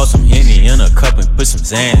 yeah. Pour some Henny in a cup and put some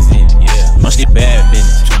Zans in, yeah. Must get bad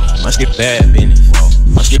business, must get bad business,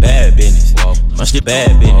 must get bad business, must get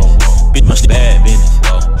bad business, bitch must get bad business.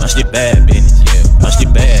 Must get bad business, yeah. Must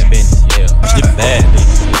get bad business, yeah. Must get bad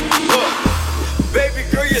business. Look, baby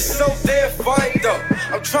girl, you're so damn fine, though.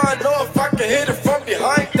 I'm trying to know if I can hit it from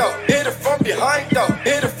behind, though. Hit it from behind, though.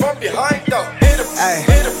 Hit it from behind, though. Hit it,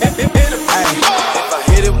 hit it, hit it, hit it. If I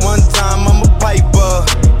hit it one time, I'm a piper.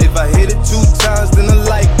 If I hit it 2 times, then I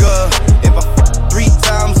like her. If I fuck 3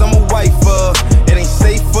 times, I'm a wifer. It ain't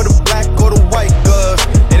safe for the black or the white girl.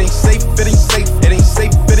 It ain't safe, it ain't safe, it ain't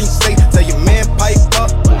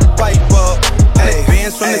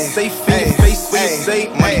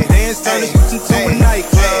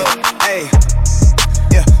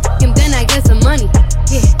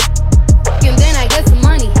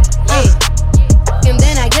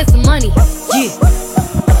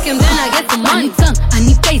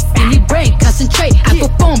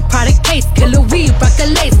Killer weed, rock a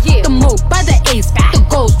lace, yeah. The mo by the ace, the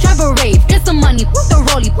goals, drive a rave. Get some money, put the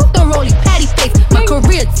rollie, patty face. My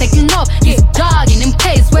career taking off, he's jogging in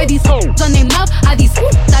pace. Where these hoes on their mouth, are these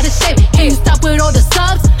out of shape? Can you stop with all the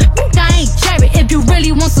subs? I ain't cherry. If you really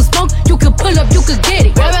want some smoke, you could pull up, you could get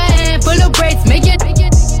it. Grab a hand full of braids, make it.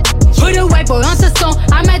 Put a white boy on the song,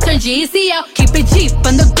 I might turn GEC out. Keep it G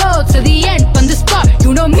from the go to the end, from the start.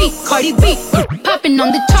 You know me, Cardi B, popping on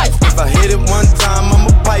the charts. If I hit it one time, I'm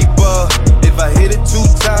a piper. If I hit it 2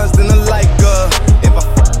 times, then I like her. If I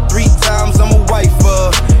fuck 3 times, I'm a wifer.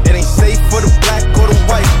 It ain't safe for the black or the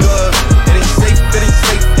white girl. It ain't safe, it ain't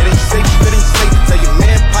safe, it ain't safe, it ain't safe. Tell your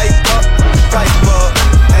man pipe up, pipe up.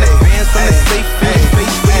 And advance from the safe, in the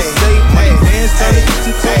face, for your safe. My advance on the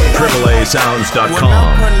AAAsounds.com.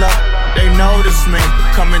 They notice me,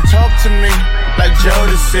 come and talk to me like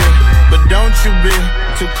Jodeci. But don't you be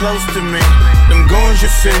too close to me. Them goons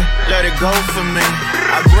you see, let it go for me.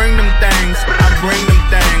 I bring them things, I bring them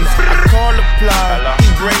things. I call the plug,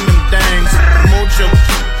 he bring them things. Mucho,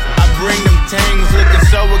 I bring them things. Looking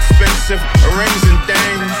so expensive, rings and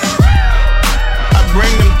things. I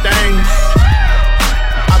bring them things,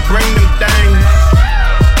 I bring them things.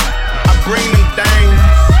 I bring them things.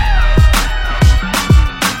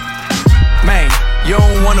 Man, you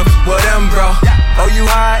don't wanna f with them, bro. Oh, you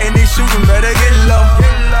high and they shooting, better get low.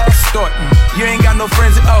 Extorting, you ain't got no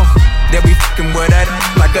friends, oh. They be f***ing with that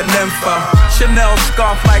like a nympho. Chanel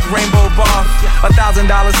scarf like rainbow bar. $1,000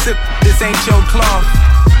 sip, this ain't your cloth.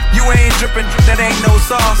 You ain't dripping, that ain't no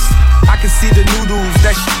sauce. I can see the noodles,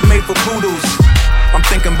 that shit made for poodles. I'm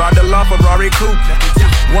thinking about the LaFerrari coupe.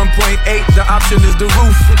 1.8, the option is the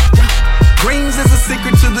roof. Greens is a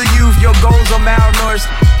secret to the youth. Your goals are malnourished.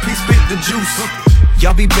 Please spit the juice.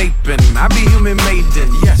 Y'all be vaping, I be human maiden.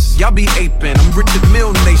 Yes, y'all be aping, I'm Richard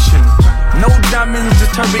Mill Nation. No diamonds,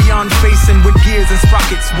 just tourbillon facing with gears and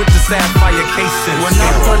sprockets with the sapphire casing. When I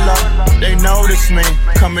pull up, they notice me.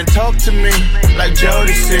 Come and talk to me like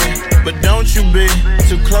Jodeci. But don't you be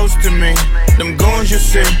too close to me. Them goons you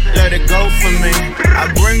see, let it go for me. I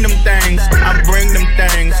bring them things, I bring them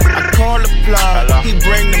things. I call the plug, he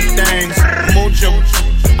bring them things. Mucho,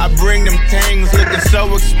 I bring them things. Looking so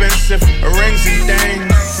expensive, rings and things.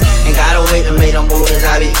 Ain't gotta wait to make them movies,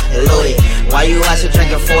 I be loaded. While you out here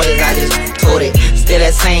drinking 40s, I just told it. Still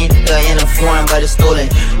that same, in a foreign, but it's stolen.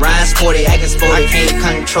 Ryan sporty, I can sport it,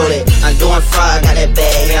 can't control it. I'm doing fraud, got that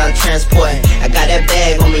bag, yeah, I'm transporting. I got that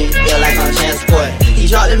bag on me, yeah, like I'm transporting. He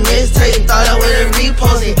dropped the mixtape, thought I would've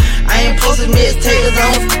reposted. I ain't posted mixtape, cause I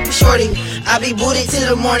don't f*** shorty. I be booted till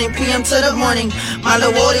the morning, PM to the morning. My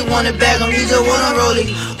little Wody wanna bag him, he just wanna roll it.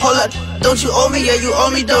 Hold up, don't you owe me, yeah, you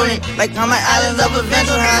owe me, don't it? Like I'm an island of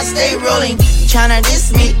adventure, how I stay rolling. Tryna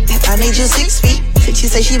diss me, I need you 6 feet. She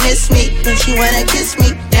say she miss me, then she wanna kiss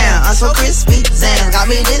me. Damn, I'm so crispy, Zan got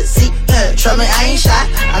me dizzy. Trouble me, I ain't shy,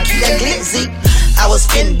 I keep that glitzy. I was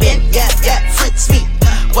spin bent, yeah, fritz me.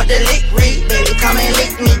 What the lick read, baby, come and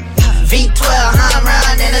lick me. V12, I'm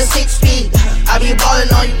riding in a 6-speed. I be ballin'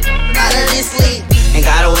 on you, not in this league. Ain't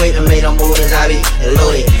gotta wait to make them movies, I be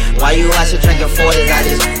loaded. While you out here drinking 40s, I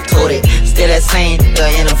just told it. Still that same,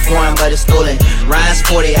 in a foreign, but it's stolen. Ryan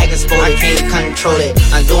sporty, I can sport it, can't control it.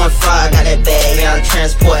 I'm doing fraud, got that bag, yeah, I'm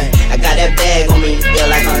transporting. I got that bag on me, yeah,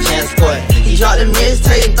 like I'm transporting. He dropped the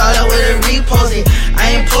mixtape, thought I would've reposted.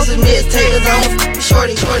 I ain't posted mixtape, cause I don't f***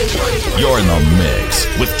 shorty. You're in the mix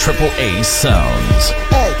with AAA Sounds.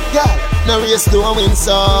 Hey, yeah. No race to a win,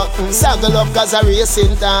 so saddle up cause a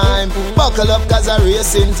racing time. Buckle up cause a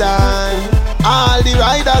racing time. All the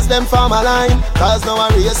riders them form a line, cause now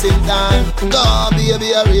a racing time. Go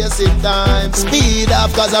baby a racing time. Speed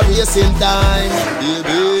up cause a racing time.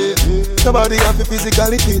 Baby, nobody have a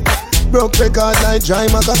physically fit. Broke record like Jai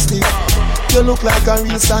McCaskey. You look like a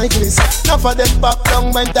real cyclist. Now for them back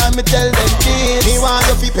down when time me tell them this. Me want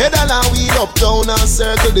you fi pedal and wheel up down and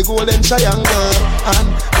circle the golden triangle.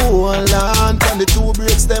 And hold on from the 2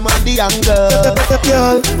 brakes them and the angle.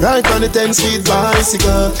 Girl, ride on the 10-speed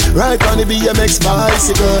bicycle. Ride on the BMX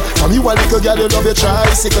bicycle. From you a little girl you love your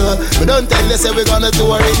tricycle. But don't tell you say we gonna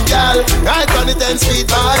tour it, girl. Ride on the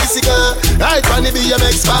 10-speed bicycle. Ride on the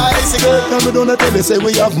BMX bicycle. And we don't tell you say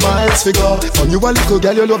we have miles to go. From you a little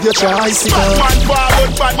girl you love your tricycle. Batman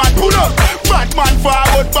forward, Batman pull up. Batman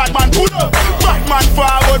forward, Batman pull up. Batman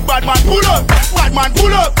forward, Batman pull up. Batman pull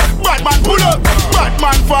up. Batman pull up.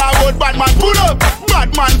 Batman forward, Batman pull up.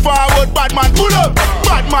 Batman forward, Batman pull up.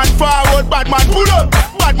 Batman forward, Batman pull up.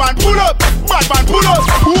 Batman pull up. Batman pull up.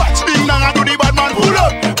 Watch the nanga do the Batman pull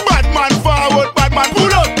up. Batman forward, Batman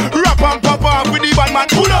pull up. Rap and pop off with the Batman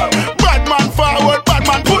pull up. Batman forward,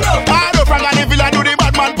 Batman pull up. I don't frag and the villain do the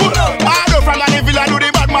Batman pull up. I don't frag and the villain do the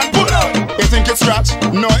Batman pull up. You think it's scratch?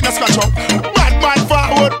 No, it no scratch up. Bad man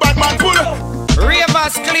forward, bad man pull up.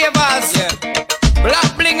 Ravers, clavers, yeah.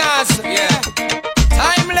 Black blingers, yeah.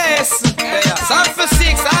 Timeless, yeah. Sound for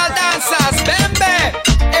 6, all dancers, bembe.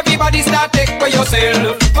 Everybody start take for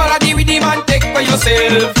yourself. Follow the rhythm and take for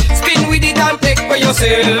yourself. Spin with it and take for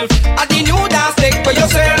yourself. At the new dance, take for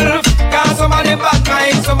yourself. Cause some of them bad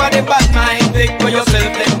mind, some of them bad mind. Take for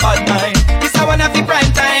yourself, them bad mind. This a one of the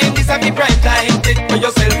prime time, this a the prime time. Take for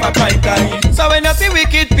yourself a prime time. So when you see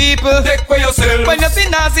wicked people, take for yourself. When you see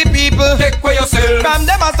nasty people, take for yourself. From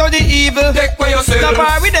them I saw the evil, take for yourself. No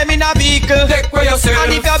bar with them in a vehicle, take for yourself.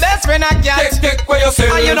 And if your best friend a cat, take for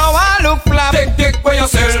yourself. And you don't want to look flap, take for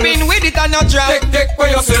yourself. Spin with it and not drop, take for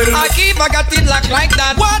yourself. I keep a got it locked like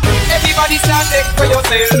that. What? Everybody stand, take for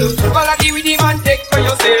yourself. Follow the rhythm and take for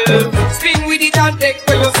yourself. Spin with it and take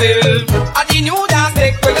for yourself. At the new dance,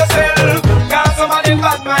 take for yourself. Cause some of them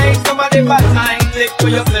bad mind, some of them bad mind. Take for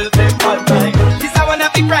yourself, them bad mind. This a one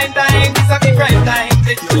of the prime time, this a the prime time.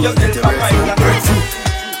 Take for yourself a prime time.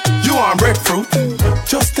 You want breadfruit?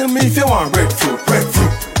 Just tell me if you want breadfruit.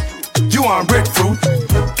 Breadfruit. You want breadfruit?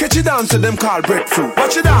 Catch you dance to them called breadfruit.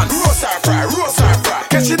 Watch you dance. Roast or fry, roast or fry.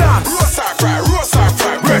 Catch you dance. Roast or fry, roast or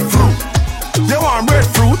fry. Breadfruit. You want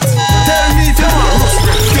breadfruit? Tell me if you want roast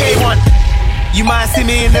breadfruit. Day one, you might see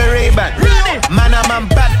me in the Ray-Ban. Man, I'm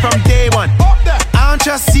bad from day one. I don't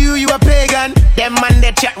trust you, you a pagan. Them man,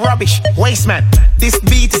 they chat rubbish. Waste man, this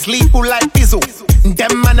beat is lethal like Bizzle.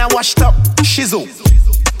 Them man, I washed up, shizzle.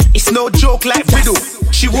 It's no joke like Riddle.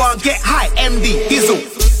 She won't get high, MD, Dizzle.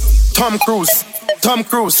 Tom Cruise, Tom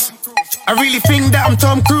Cruise. I really think that I'm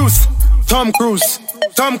Tom Cruise. Tom Cruise,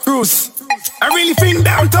 Tom Cruise. I really think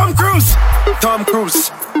that I'm Tom Cruise. Tom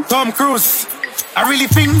Cruise, Tom Cruise. I really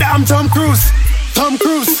think that I'm Tom Cruise. Tom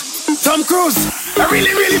Cruise, Tom Cruise. I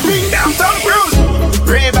really think that I'm Tom Cruise.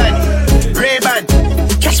 Ray-Ban, Ray-Ban.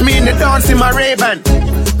 Catch me in the dance in my Ray-Ban.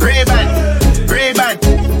 Ray-Ban, Ray-Ban.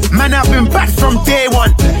 Man, I've been back from day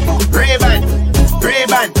one. Ray-Ban,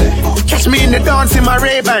 Ray-Ban. Catch me in the dance in my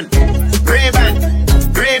Ray-Ban. Ray-Ban,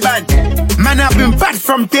 Ray-Ban. Man, I've been bad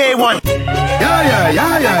from day one. Yeah.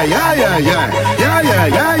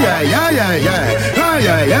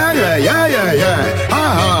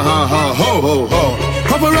 Ha, ho.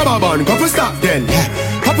 Couple rubber band, couple stop then, yeah.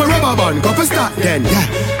 Couple rubber band, couple stop then,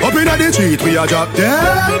 yeah. Up inna the street, we a drop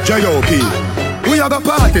dead. J.O.P. We have a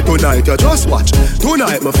party tonight, you just watch.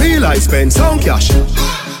 Tonight, me feel I spend some cash.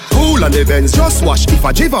 Cool on the Benz, just wash. If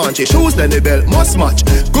a Givenchy shoes, then the belt must match.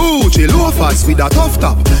 Gucci loafers with a tough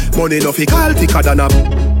top. Money no fi call thicker than a.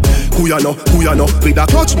 Who ya know, with a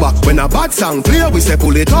clutch back. When a bad song play, we say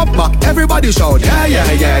pull it up back. Everybody shout, yeah.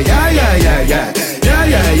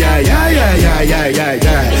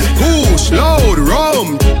 Push, load,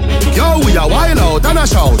 rum. Yo, we a wild out and a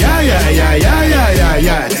shout, yeah.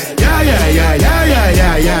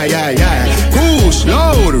 Push,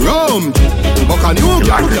 load, rum. Buck a new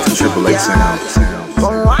black. Triple H sound.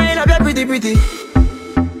 Come wind up your pretty.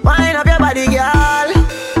 Wind up your body, girl.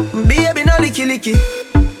 Baby, no licky.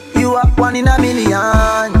 You are one in a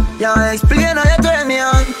million. Can't explain how you turn me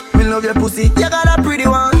on. Me love your pussy, you got a pretty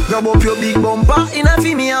one. Grab up your big bumper in a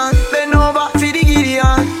Fimian. Bend over for the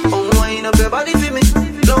Gideon. Come wind up your body for me.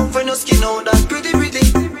 Don't find no skin out, that's pretty.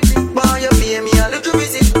 Boy, you pay me a little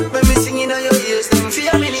visit. When me singing on your ears, them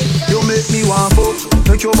for a minute. You make me want fuck.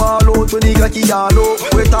 Make your ball out when you got your yard up.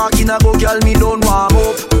 We talking about girl, me don't warm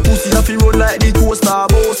up. Pussy a fi run like the coaster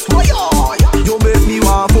bus. You make me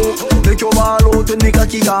want fuck. Make your ball out when you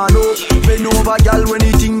got your yard up. Bend over girl when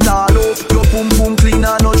you think tall up. Your pum clean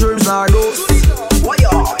and no germs nor dust.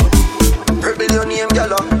 Rebel your name,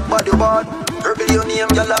 gyal, bad your bad. Rebel your name,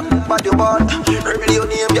 gyal, bad your bad. Rebel your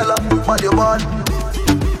name, gyal, bad your bad.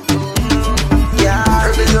 Yeah,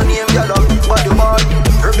 rebel your name, gyal, bad your bad.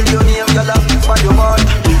 Rebel your name, gyal, bad your bad.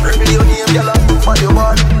 Rebel your name, gyal, bad your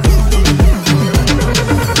bad.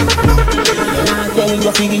 Tell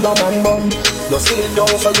you feel your man bum. No sit down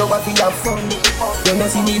so your body have fun. You no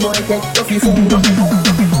see me boy take your fi food.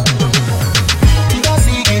 Keep it a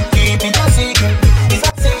secret, keep it a secret. It's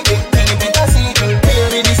a secret, keep it a secret.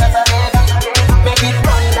 Baby, this a generator. Make it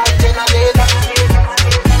run like generator.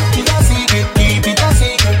 Keep it a secret, keep it a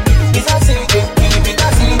secret. It's a secret, keep it a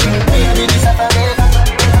secret. Baby, this a generator.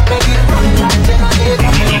 Make it run like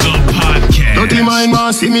generator. Dirty mind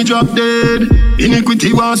want see me drop dead.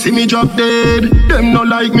 Iniquity want see me drop dead. Them no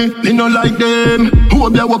like me no like them. Who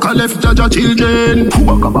up there walk a left judge children.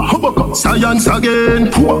 Science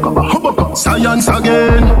again. Science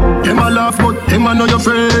again. Them a laugh but them a know your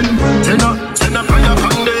friend. Send a fire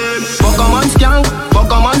from them. Pokemon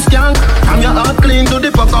skank. From your heart clean to the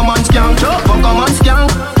Pokemon skank. Pokemon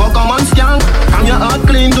skank. From your heart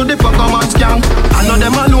clean to the Pokemon scan. I know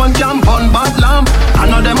them alone can burn bad lamb. I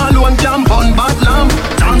know them alone can burn bad lamb.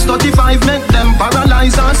 Times 35 make them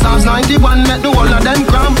paralyze and stars 91 make the whole of them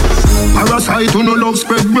cramp. Parasite who no love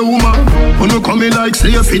spread rumor. Who no come in like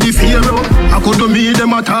slave for the pharaoh. I could do me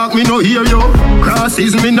them attack me no hear you.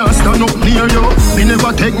 Crosses me not stand up near you. Me never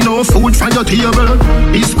take no food from your table.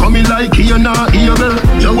 It's coming like here now evil.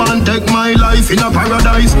 You want take my life in a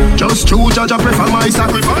paradise. Just true judge I prefer my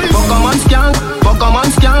sacrifice. Pokemon skank, Pokemon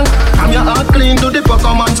skank. From your heart clean to the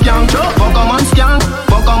Pokemon skank. Pokemon skank,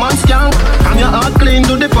 Pokemon skank. From your heart clean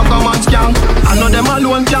to the Pokemon skank. I know them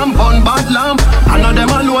alone can burn bad lamb. I know them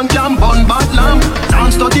alone can burn bad lamb.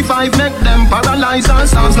 Sounds 35 make them paralyze and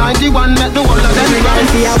sounds 91 make the whole of them cry.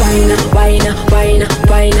 Wine, wine,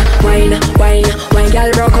 wine, wine, wine, wine,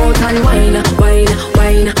 girl rock out and wine, wine,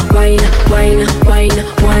 wine, wine, wine, wine,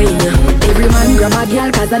 wine. Every man grab a girl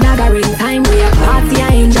 'cause another in time we a party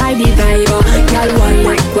and enjoy the vibe. Girl wine,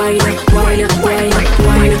 wine, wine, wine,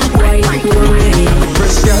 wine, wine, wine.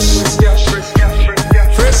 Fresh cash,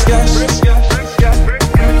 fresh cash,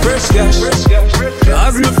 fresh cash.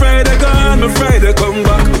 As my Friday gone, my Friday come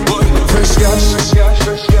back. Fresh cash,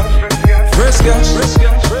 fresh cash.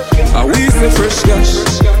 I we say fresh cash.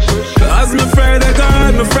 As my Friday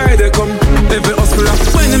gone, my Friday come. Every hustler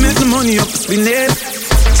when they make the money up, spin it.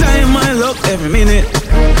 Time my luck every minute.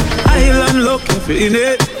 Island luck every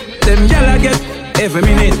minute. Them gyal I get every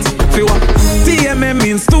minute. Feel what? TMM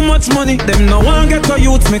means too much money. Them no one get to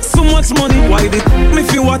youth make so much money. Why did me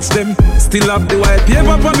feel watch them? Still have the white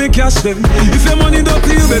paper for me cash them. If your money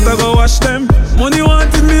dirty, you better go wash them. Money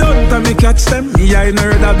wanted me out and me catch them. Me I know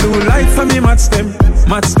that blue lights and me match them.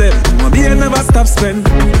 Match them. My beer never stop spend.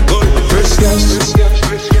 Fresh cash,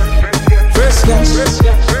 fresh cash.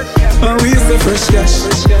 And we say fresh cash.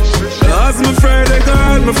 As my Friday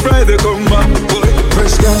gone, my Friday come back.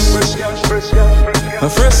 Fresh cash, a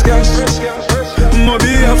fresh cash. My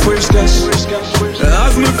be a fresh cash.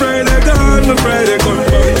 As my Friday gone, my Friday come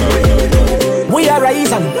back. We are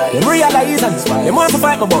rising, them realizing. Them want to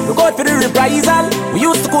fight my butt, we go for the reprisal. We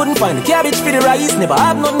used to couldn't find the cabbage for the rice. Never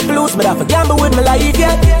have nothing to lose, but I have to gamble with my life,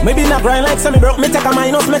 yeah. Maybe not grind like semi broke, me take a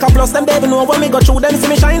minus, make a plus. Them they even know when me go through, them see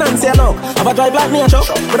me shine and say look. Have a drive like me a truck,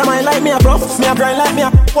 but a mind like me a prof. Me a grind like me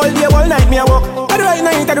a all day, all night me a walk. At the right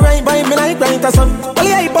night, at the right vibe, me night grind to some. Well,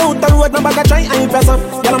 yeah, hype out the road, no bag a try, I ain't press up.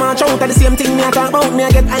 Y'all march out at the same thing, me a talk about. Me a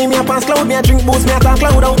get high, me a pass cloud, me a drink booze, me a talk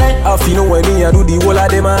cloud out there. I feel when me a do the whole of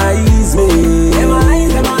them eyes me. Them eyes.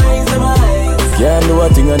 Can't do a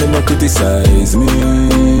thing and them no criticize me.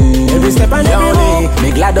 Every step and every move, me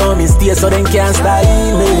glad on me stay so them can't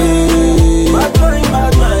style me. Bad mind.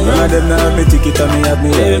 None of them now me ticket and me have me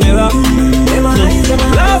ready. Laugh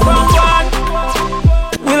and go on,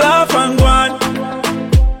 we laugh and go on.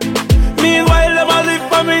 Meanwhile them a live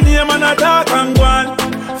for me name and a talk and go on.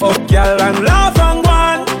 Fuck y'all and laugh and go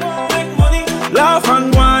on. Make money, laugh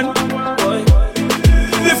and go on.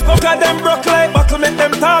 If cock at them broke like buckle, make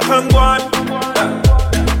them talk and go on.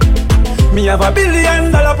 Me have $1 billion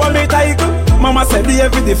for me title. Mama said the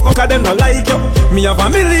every diff cock at them no like you. Me have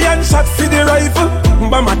 1,000,000 shots for the rifle.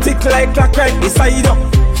 But my tick like clock right beside you.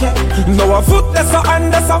 Now a foot that's a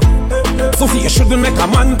hand that's up. So you shouldn't make a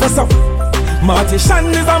man dress up. Marty Shan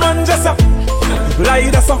is a man dress up. Lie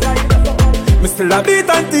that's up. Me still a beat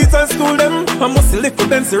and teach and school them. I must lick with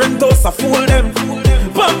them, Sirentos a fool them.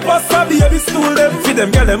 Pampas a baby stool them. Feed them,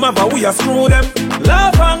 girl them have a we a screw them.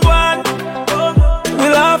 Laugh and go on, we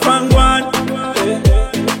laugh and go on.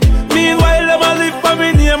 Meanwhile them a live for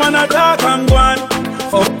me name and a talk and go on.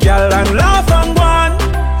 Fuck y'all and laugh and go on,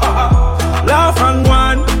 laugh and go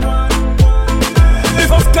on.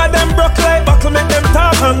 If I've got them broke like buckle, make them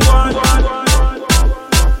talk and go on.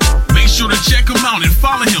 Make sure to check him out and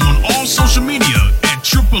follow him on all social media at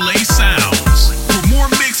AAA Sounds. For more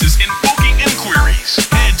mixes and booking inquiries,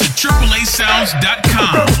 head to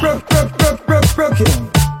AAASounds.com.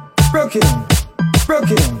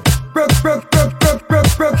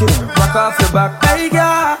 Rock off your back, hey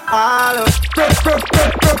girl.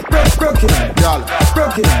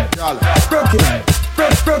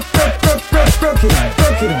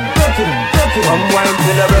 Come wine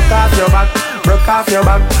till you broke off your back. Broke off your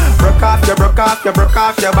back, broke off your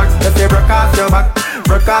back. If you broke off your back,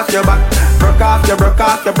 broke off your back,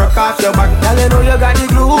 broke off your back. Girl, you know you got the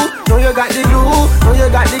glue, know you got the glue, know you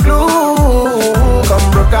got the glue.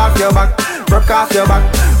 Come broke off your back, broke off your back,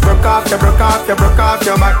 broke off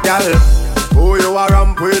your back, girl. Who you are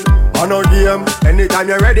ramp with? On a game, anytime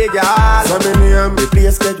you're ready, girl. So me name, the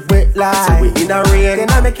place get wet like. So we in a rain, then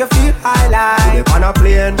I make you feel high like. On a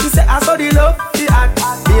plane, she say I saw the love, the act.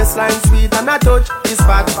 Baseline sweet and I touch this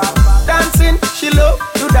spot. Dancing, she love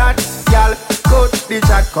to that, girl. Cut the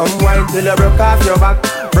chat, come wine till you broke off your back,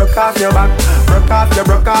 broke off your back, broke off your,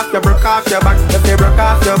 broke off your, broke off your back. If you broke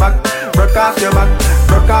off your back, broke off your back,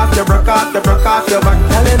 broke off your, broke off your, broke off your back.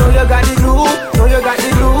 Girl, you know you got the glue, know you got the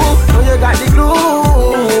glue, know you got the glue.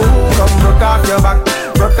 Come broke off your back,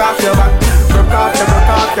 broke off your back, broke off your, broke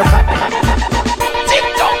off your back. Tick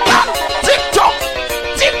tock, tick tock,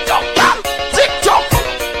 tick tock, tick tock,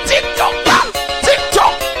 tick tock, tick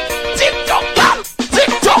tock, tick tock,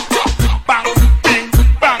 tick tock. Bang, ding,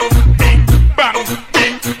 bang, ding, bang,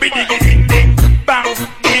 ding, biddy ding ding, bang,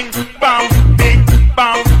 ding, bang, ding,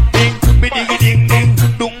 bang, ding, biddy ding ding,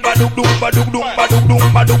 dum ba dum dum ba dum dum ba dum dum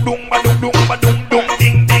ba dum dum ba dum dum ba dum dum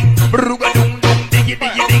ding ding, bruga dum dum diggy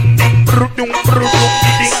diggy ding ding, brudum brudum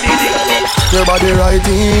ding ding ding. Your body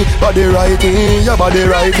righty, your body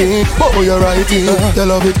righty. Oh, you're righty. You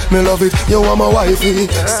love it, me love it. You want my wifey.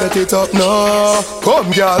 Set it up now.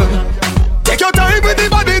 Come, girl. Take your time with the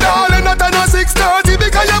body, darling. Not on a 6:30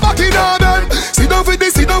 because you're back in our bed. Sit down for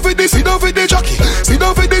this, sit down for this, sit down for the jockey. Sit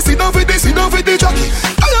down for this, sit down for this, sit down for the jockey.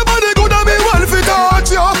 And your body good and me well fit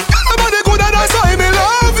touch you. Your body good and that's why me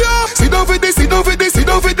love you. Sit down for this, sit down for this, sit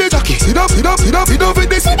down for the jockey. Sit down, sit down, sit down, sit down for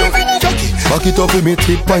this, sit down for the jockey. Back it up with me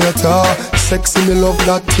tip on your tar. Sexy me love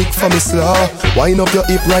that tick for me slaw. Wind up your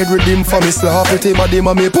hip ride rhythm for me slaw. Pretty body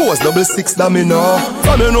ma me pose double six that me know.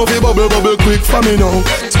 For me know fi bubble bubble quick for me now.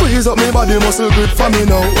 Squeeze up me body muscle grip for me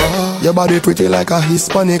now. Your body pretty like a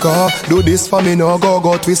Hispanic. Do this for me now.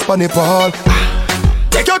 Go twist for me Paul.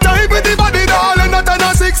 Take your time with the body, darling. Not on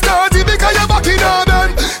a 6:30 because you're back in our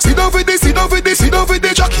bed. Sit down for this, sit down for this, sit down for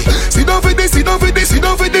the jockey. Sit down for this, sit down for this, sit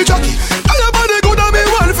down for the jockey. And your body good and me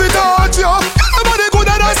well fit touch you. Your body good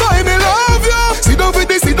and that's why me love you. Sit down for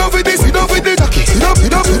this, sit down for this, sit down for the jockey. Sit down,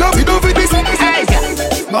 sit down, sit down, sit down for this.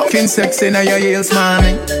 Fucking sexy now your heels,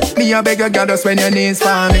 mommy. Me a beg your girl just when your knees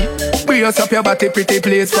for me. Brace up your body, pretty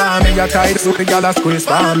please for me. Your tight so the girl a squeeze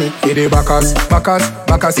for me. Hit the backers, backers,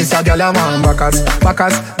 backers is a girl a man. Backers,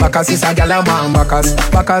 backers, backers is a girl a man. Backers,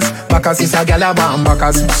 backers, backers is a girl a man.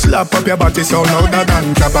 Backers, slap up your body so louder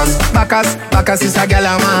than clappers. Backers, backers is a girl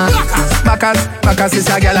a man. Backers, backers is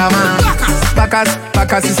a girl a man. Backers,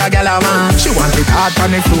 backers is a girl a man. She want it hard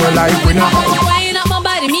on the floor like we know. Wind up my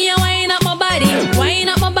body, me a wind up my body. Wind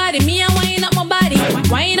up my body, me a wind up my body.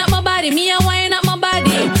 Wind up my body, me a wind up my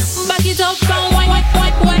body. Back it up, come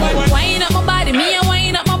wind up my body, me a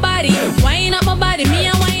wind up my body. Wind up my body, me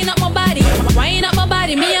a wind up my body. Wind up my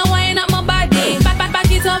body, me a wind up my body.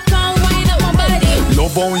 Back it up, come wind up my body.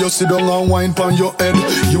 Love how you sit down and wine pon your head.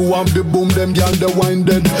 You have the boom, them gyal the wine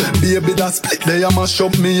dead. Baby that split, they a mash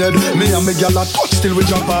up me head. Me and me gyal a touch till we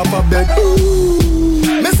jump off a bed.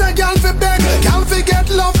 Me say gyal fi beg, gyal fi get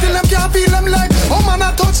love till them can't feel them leg. Woman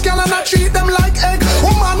a touch gyal and a treat them like egg.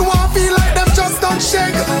 Woman want feel like them just don't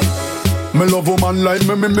shake. Me love woman like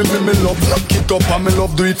me love lock it up and me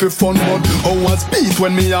love do it for fun. But how I speak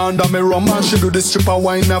when me under me rum and she do the stripper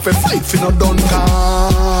wine off a fight fi no done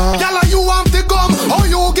can. Gyal you want the gum, how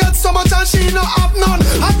you get so much and she no have none.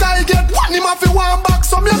 A guy get one him off fi one back,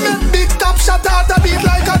 some you make big top shot out a beat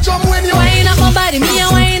like a drum when you wind up my body, me a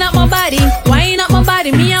wind up my body. Wind up my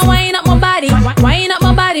body, me a wind up my body. Wind up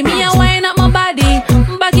my body, me a wind up my body.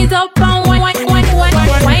 Back it up and wind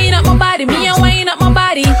up my body, me a wind up my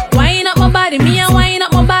body. Wind up my body, me a wind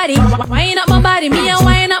up my body. Wind up my body, me a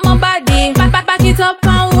wind up my body. Back it up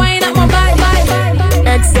and wind up my body.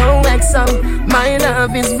 XOXO, my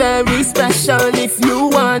love is very special. If you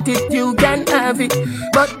want it, you can have it,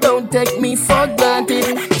 but don't take me for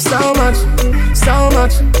granted. So much, so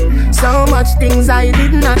much, so much things I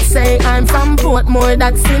did not say. I'm from Portmore,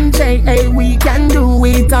 that's in J.A. We can do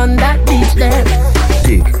it on that beach there.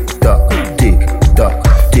 Tick tock, tick tock,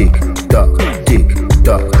 tick tock, tick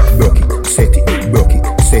tock. Broke it, set it, broke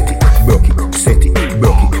it, set it, broke it, set it,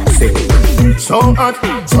 broke it, set it. So hot,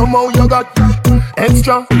 somehow you got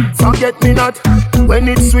extra, forget me not. When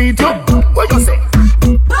it's sweet, you, what you say?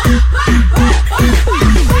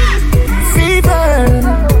 Fever,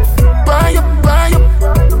 buy up.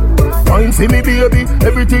 Wine for me baby,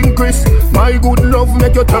 everything crisp. My good love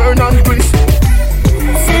make you turn and twist.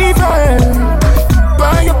 Fever,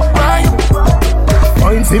 buy up.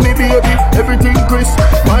 Wine for me baby, everything crisp.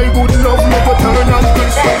 My good love make you turn and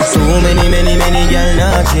twist. So many girl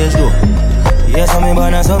not change though. Yes, I'm a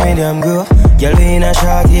banana, so me damn girl. Girl we in a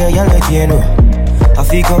shark here, girl like you know. I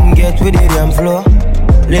feel come get with the damn flow.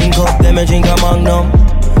 Link up, them a drink a magnum.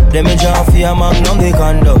 Them a jump for a magnum, they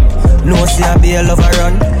condom. No see a be a lover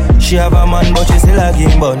run. She have a man, but she still a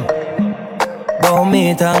game bun. But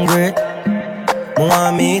meet and great.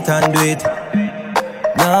 Want meet and do it.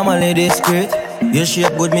 Normally discreet. You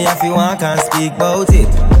shape with me if you want, can't speak about it.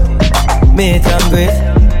 Meet and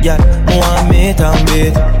great. Yeah, want meet and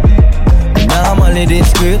beat. Normally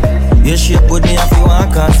discreet. Your shape with me if you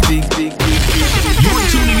want can't speak. You're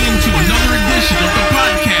tuning in to another edition of the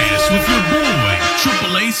podcast with your boy,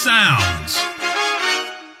 Triple A Sounds.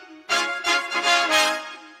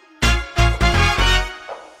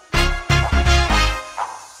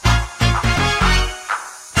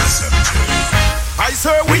 I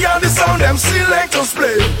swear we are the sound them selectors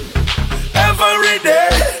play every day,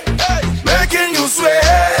 making you sweat.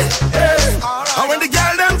 And when the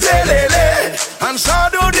girl them telele and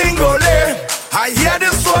shadow dingole, I hear the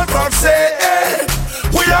soul crowd say,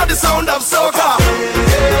 we are the sound of soca.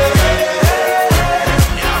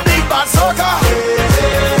 Big bad soca.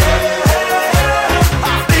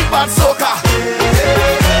 Big bad soca.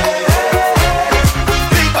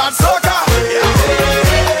 Big bad soca.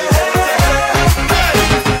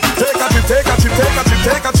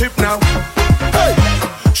 Take a chip now. Hey,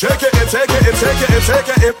 shake it, take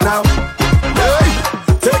it now. Hey,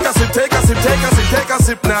 take a sip, take a sip, take a sip, take a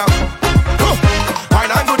sip now.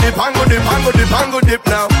 Pango dip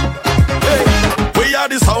now. Hey, we are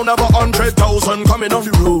the sound of 100,000 coming on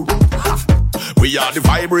the road. We are the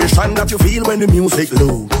vibration that you feel when the music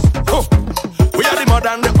loads. We are the mud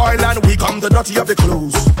and the oil and we come the dirty of the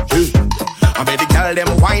clothes. Hey, I made the girl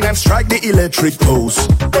them wine and strike the electric pose.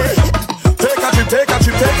 Hey, take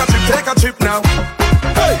a chip now.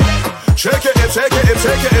 Hey, shake it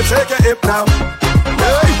now.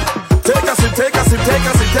 Hey,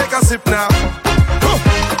 take a sip now.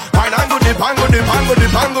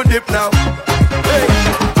 Pango dip now. Hey,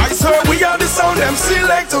 I swear we are the sound them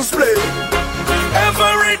selectors play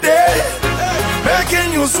every day,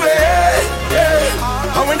 making you sweat.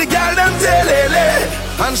 And when the girl them telele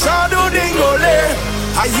and shadow dingole,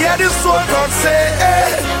 I hear the soul crowd say,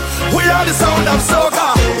 we are the sound of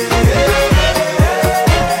soca.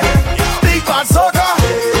 Big bad soca.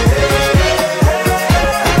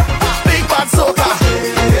 Big bad soca.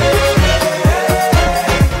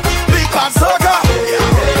 Big bad soca.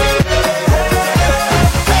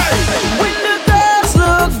 When the girls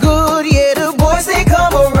look good, yeah, the boys they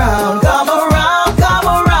come around,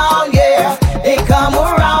 yeah, they come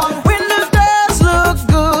around. When the girls look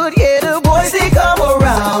good, yeah, the boys they come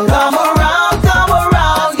around,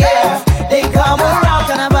 yeah, they come around.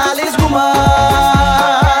 Carnival is woman,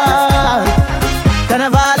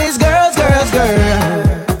 Carnival is girls.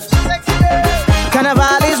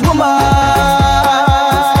 Carnival is woman,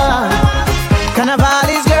 Carnival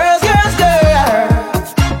is girls.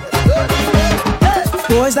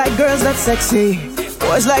 Boys like girls that's sexy,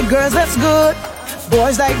 boys like girls that's good,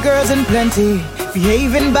 boys like girls in plenty,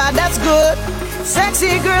 behaving bad that's good.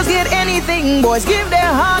 Sexy girls get anything, boys give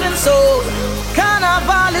their heart and soul.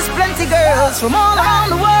 Carnival is plenty girls from all around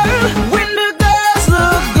the world. When the girls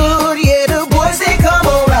look good, yeah, the boys they come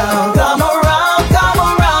around,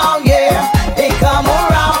 yeah, they come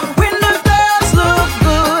around. When the girls look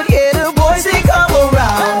good, yeah, the boys they come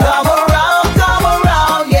around,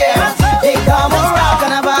 yeah, they come around.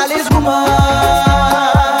 Carnival is woman,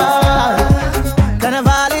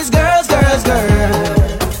 Carnival is girls.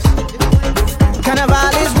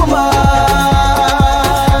 Carnival is woman,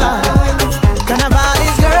 Carnival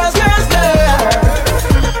is girls.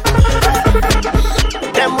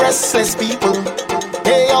 Them restless people,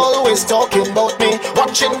 they always talking about me,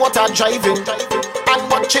 watching what I'm driving, and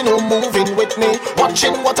watching who moving with me,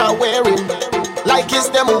 watching what I'm wearing, like it's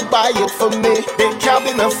them who buy it for me. They can't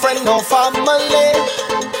be my friend or family.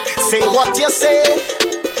 Say what you say,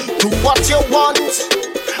 do what you want.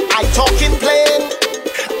 I talk in plain,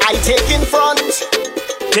 I take in front.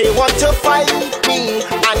 They want to fight me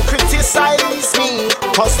and criticize me,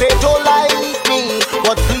 cause they don't like me.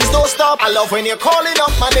 But please don't stop, I love when you're calling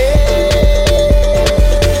up my name,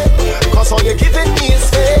 cause all you're giving me is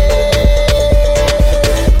fame.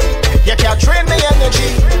 You can't drain my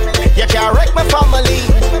energy, you can't wreck my family.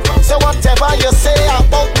 So whatever you say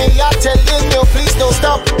about me, I'm telling you, please don't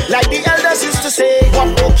stop. Like the elders used to say,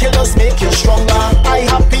 what will kill us make you stronger. I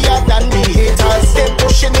happier than me haters, they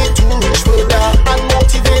pushing me to reach further and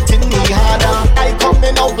motivating me harder. I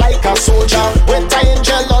coming out like a soldier with an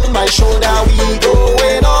angel on my shoulder. We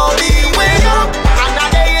going all the way up, and a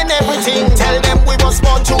day in everything. Tell them we was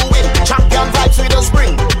born to win. Champion vibes with a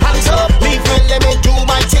spring. Hands up, leave me, let me do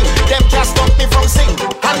my thing. Them can't stop me from sing.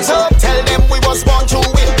 Hands up, tell them we was born to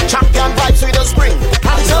win. Champion vibes with a spring.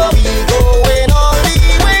 Hands up, we going all the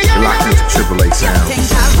way up. Locked into Triple A Sounds. Think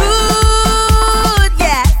I'm rude,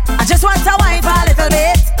 yeah. I just want to wine for a little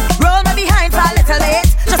bit. Roll me behind for a little bit.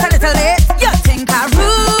 Just a little bit. You think I'm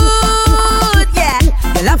rude, yeah.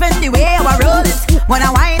 You loving the way I roll it. When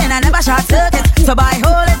I whine and I never short circuit. So boy,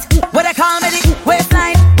 hold it. What I call me the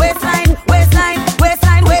waistline.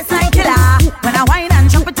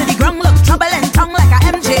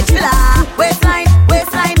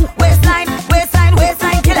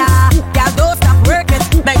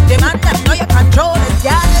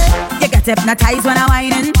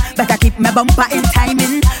 a bumper in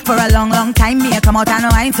timing. For a long, long time, me a come out and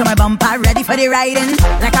wine, so my bumper ready for the riding.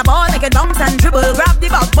 Like a ball, make it bounce and dribble. Grab the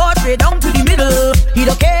backboard straight down to the middle. He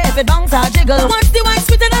don't care if it bounce or jiggle. Once the wine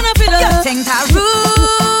sweeter than a fiddle. You think I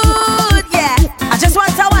rude, yeah. I just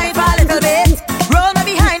want to wine for a little bit. Roll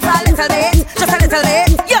me behind for a little bit. Just a little bit.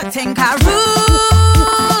 You think I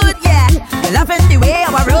rude, yeah. You're loving the way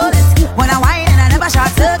how I roll it. When I whine and I never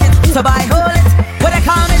short circuit. So boy, hold it. What I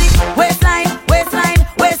call me the waistline, waistline,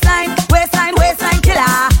 waistline, waistline, waistline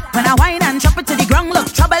killer. When I whine and drop it to the ground,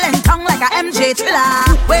 look trouble and tongue like a MJ thriller.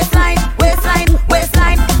 Waistline, waistline,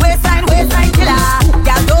 waistline, waistline, waistline killer.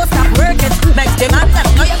 Y'all don't stop working. Make them man that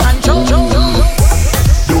know you control.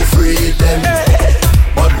 You free them,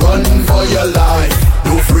 but run for your life.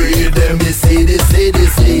 You free them, you see this, see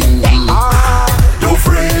this thing. You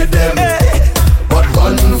free them, but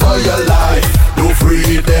run for your life. You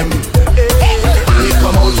free them. They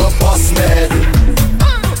come out of bus med.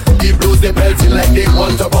 The blues they belting like they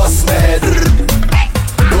want to bus med.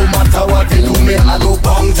 No matter what they do, me I go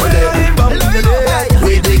bang to them.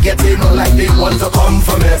 Way they get in like they want to come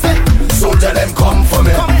for me. So tell them come for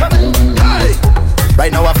me.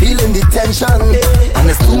 Right now I'm feeling the tension, and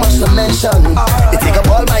there's too much to mention. It take up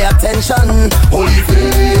all my attention. Holy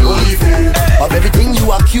faith, of everything you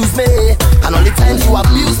accuse me, and all the times you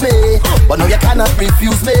abuse me, but now you cannot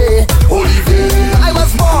refuse me. Holy faith, I was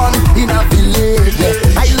born in a village.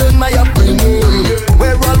 I learned my upbringing,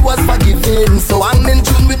 where all was forgiven. So I'm in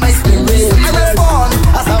tune with my spirit. I was born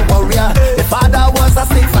as a warrior. The father was a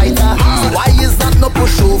snake fighter. So why is that no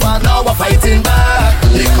pushover? Now we're fighting back.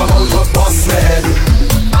 They come out of boss man.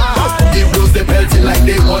 They blows the belting like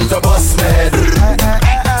they want to bust med.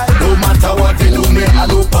 No matter what they do, me I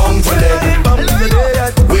go bang for them.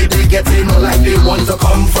 Way they get in like they want to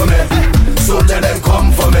come for me. So tell them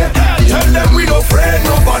come for me. Tell them we don't friend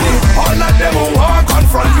nobody. All of them who walk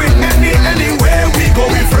confront with anywhere we go.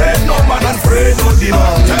 We friend no man and friend no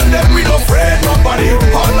demon. Tell them we don't friend nobody.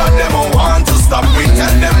 All of them who want to stop. We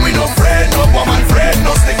tell them we don't friend no woman, friend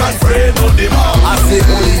no stick and friend no demon. I say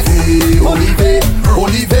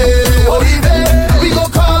Olive, we go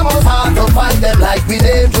come out hard to fight them like we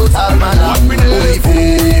name total man. Olive,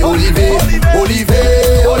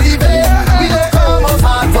 we go come out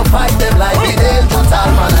hard to fight them like we name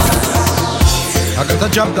total man. I got a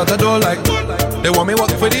job that I don't like. They want me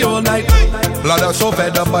work for the whole night. Blood are so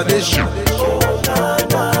fed up by this shit.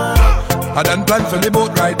 I done plan for the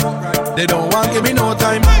boat ride. They don't want give me no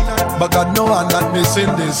time, but God know I'm not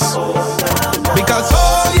missing this. Because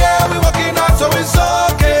oh yeah, we working hard so it's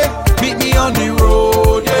okay. Meet me on the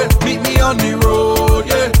road, yeah. Meet me on the road,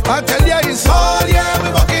 yeah. I tell ya it's all yeah, we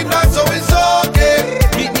working hard so it's okay.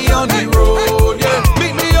 Meet me on the road, yeah.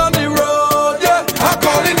 Meet me on the road, yeah. I'm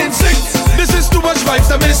calling in sick. This is too much vibes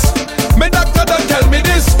to miss. My doctor don't tell me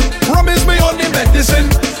this. Promise me on the medicine.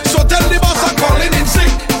 So tell the boss I'm calling in sick.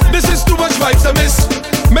 This is too much vibes to miss.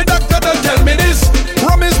 My doctor don't tell me this.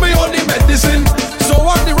 Promise me on the medicine. So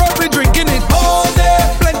on the road we drinking it all day.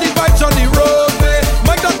 Plenty vibes on the road, babe.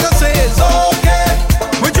 My doctor says okay.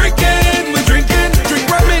 We drinking, drink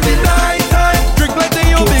rum in the night time. Drink plenty,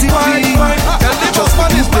 you'll be fine. Tell the boss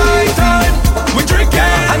man it's my time. We drinking,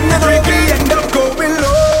 and then we end up going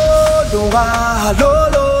low,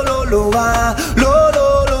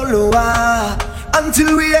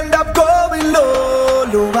 until we end up going low,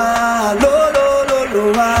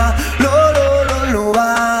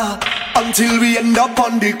 until we end up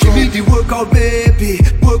on the give me the workout baby,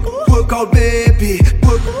 workout baby,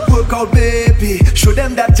 workout baby. Show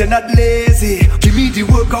them that you're not lazy. Give me the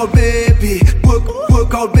workout baby,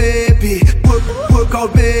 workout baby,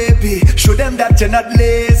 workout baby. Show them that you're not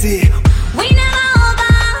lazy. We never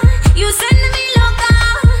over. You send me loca.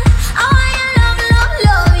 I want your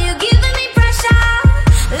love. You giving me pressure.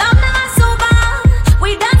 Love never sober.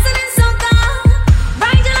 We dancing in soca.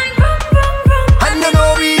 Riding like vroom, vroom, vroom. And you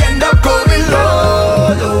know we end up going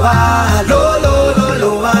low,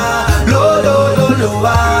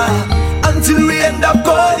 until we end up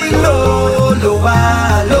going low,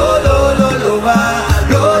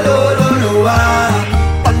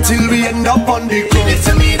 until we end up on the give it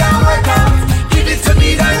to me that work.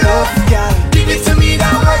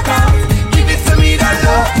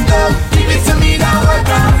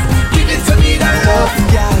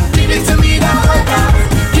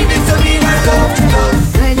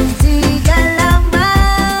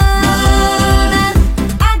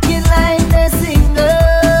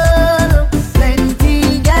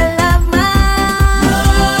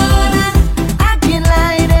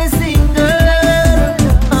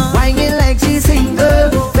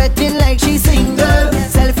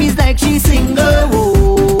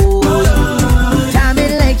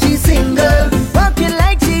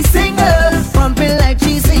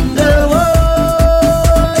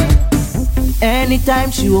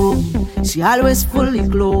 Anytime she home, she always fully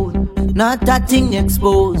clothed, not a thing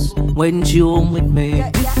exposed. When she home with me,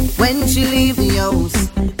 when she leave the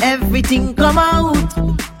house, everything come out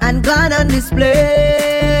and gone on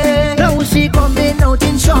display. Now she coming out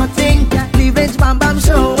in short thing, cleavage bam bam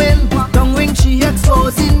showing, tongue ring she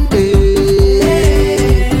exposing.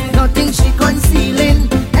 Nothing she concealing,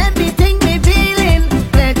 everything me feeling.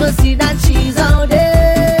 Glad to see that she's out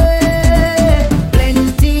there.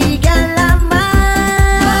 Plenty gal a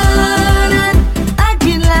man,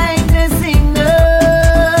 acting like the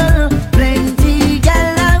single. Plenty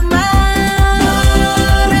gal a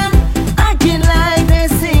man, acting like the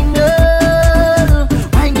single.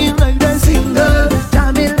 Whining like the single,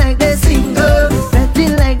 jamming like the single,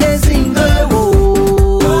 betting like the single.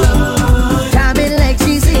 Whoa, jamming like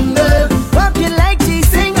she single, walking like she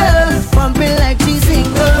single, pumping like she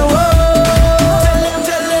single. Whoa.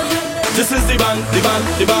 This is the band, the band,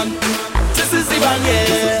 the band. This is the band,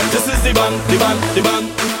 yeah. This is the band, the band, the band.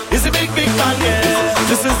 It's a big, big band, yeah.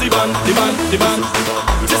 This is the band, the band, the band.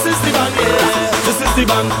 This is the band, yeah. This is the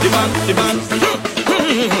band, the band, the band.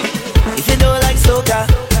 If you don't like soca,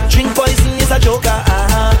 drink poison is a joker.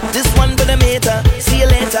 This one for the meter, see you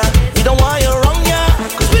later. We don't want you wrong, yeah.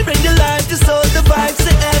 Cause we bring the life, the soul, the vibes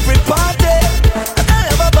to every party. And I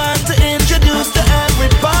have a band to introduce to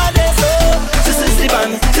everybody. So this is the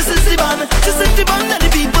band, this is the band, this is the band that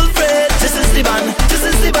the people afraid. This is the band, this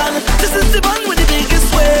is the band, this is the band with the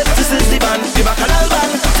biggest weight. This is the band, the bacchanal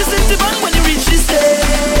band. This is the band when you reach the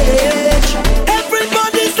stage.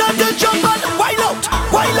 Everybody start to jump and wild out,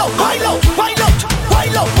 wild out, wild out, wild out,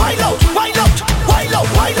 wild out, wild out, wild out, wild out,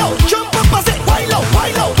 wild out. Jump up and say wild out,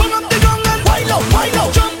 wild out. Turn up the gong and wild out, wild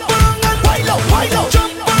out. Jump along and wild out, wild out.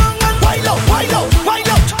 Jump along and wild out, wild out, wild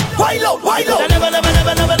out, wild out, wild out. Never, never,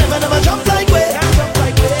 never, never, never, never jump like we.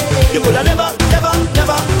 You coulda never, never,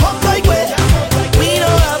 never hop like we. We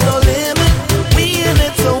don't have no limit. We in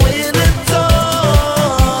it to win it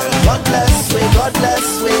all. God bless we, God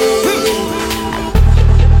bless we.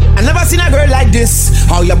 I never seen a girl like this.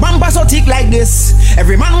 How your bumper so thick like this?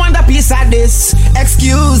 Every man want a piece of this.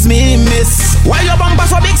 Excuse me, miss. Why your bumper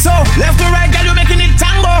so big so? Left to right, girl, you making it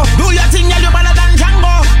tango. Do your thing, girl, you better than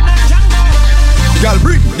Django. Girl,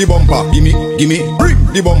 bring the bumper, gimme, gimme. Bring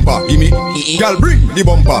the bumper, gimme. Girl, bring the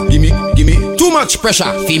bumper, gimme, gimme. Too much pressure,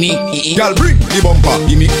 fini. Girl, bring the bumper,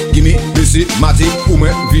 gimme, gimme. Missy, Matty,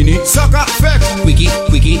 Ume, Vini. Sucker, fake, quickie,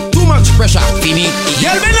 quickie. Too much pressure, fini.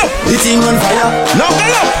 Girl, bend up. The thing on fire. Now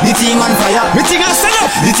bend up. The thing on fire. Me thing on stand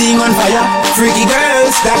up. The thing on fire. Freaky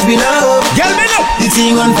girls that we love. Girl, bend up. The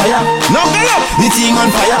thing on fire. Now bend up. The thing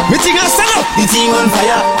on fire. Me thing on stand up. The thing on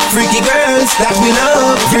fire. Freaky girls that we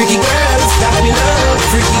love. Freaky girls that we love.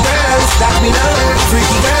 Freaky girls that we love.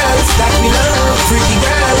 Freaky girls that we love. Freaky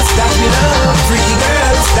girls that we love. Freaky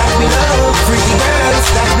girls that we love. Freaky girls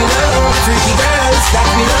that we love. Freaky girls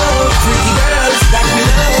that we love. Freaky girls that we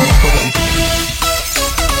love.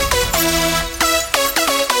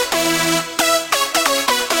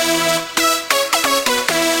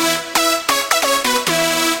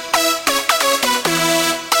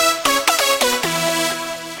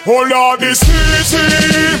 Oh Lord, this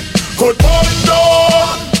city could burn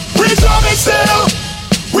down. We done it still,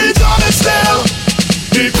 we done it still.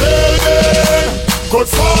 The building could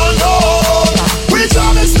fall down. We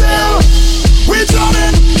done it still, we done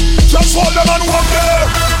it. Just hold them and walk there.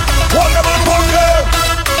 Hold them and walk there.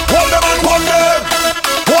 Hold them and walk there.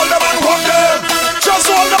 Hold them and walk there. Just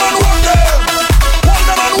hold them and walk there. Hold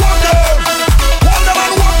them and walk there. Hold them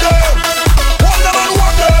and walk there. Hold them and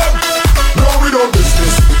walk there. No, we don't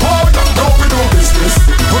business. Oh, no, we don't business.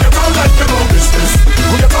 We get all like you don't business.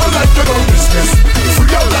 We get all like you don't business.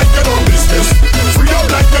 Free up like you don't business. Free up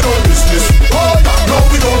like you don't business. Oh, no,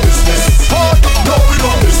 we don't business. Oh, no, we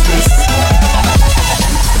don't business.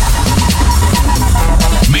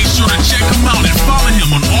 Make sure to check him out and follow him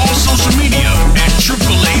on all social media at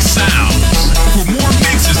AAA Sounds. For more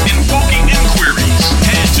mixes and booking inquiries,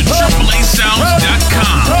 head to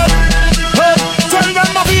AAASounds.com. Tell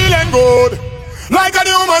them I'm feeling good, like a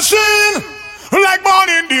new machine, like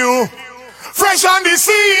morning dew, fresh on the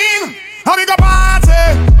scene. I make a party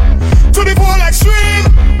to the full extreme,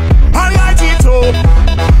 and light it up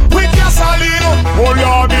with gasoline. Oh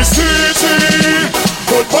Lord, this city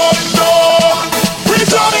could burn down. We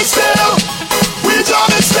done it still, we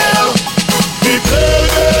done it still. The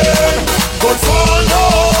building could fall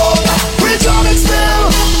down. We done it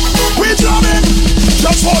still, we done it.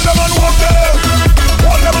 Just hold them and walk there.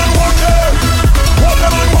 Hold them and walk there. Hold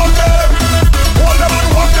them and walk there. Hold them and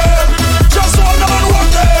walk there. Just hold them and walk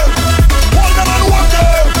there. Hold them and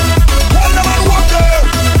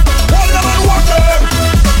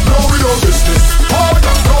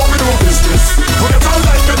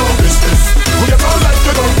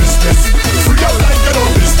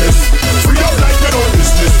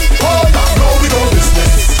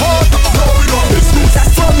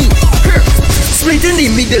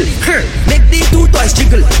twice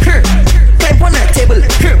jiggle. Climb on a table.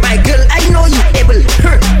 My girl, I know you able.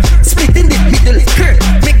 Split in the middle.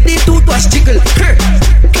 Make the two twice jiggle.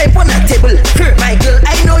 Climb on a table. My girl,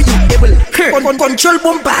 I know you able. Control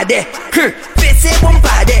bumper there. Face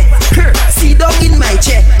bumper there. Sit down in my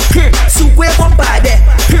chair. Sukwe bumper there.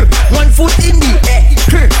 One foot in the air.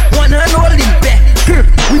 One hand holding back.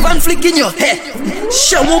 With one flick in your hair.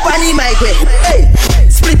 Show up on my way. Hey,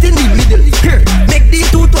 split in the middle. Make the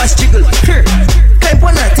two twice jiggle. Climb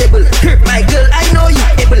on a table. My girl, I know you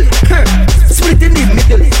able. Split in the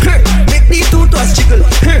middle. Make the two twice jiggle.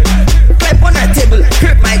 Climb on a table.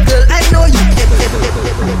 My girl, I know you able.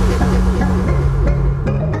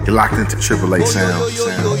 You're locked into Triple A sound.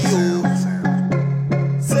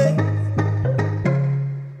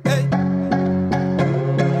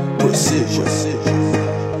 Precision.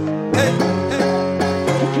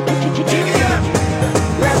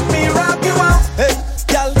 Let me rock you out. Hey,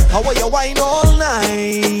 girl, how are you wine all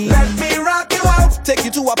night? Let me rock you out. Take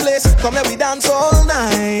you to a place, come let me dance all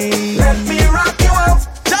night. Let me rock you out.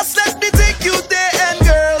 Just let me take you there, and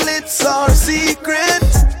girl, it's our secret.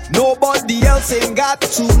 Nobody else ain't got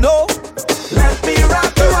to know. Let me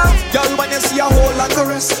rock you out. Girl, when you see a whole lot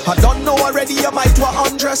caress, I don't know already, you might want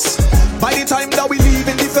undress. By the time that we leave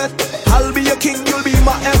in the fete, I'll be your king, you'll be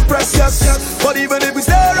my empress, yes. But even if we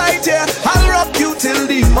stay right here, I'll rock you till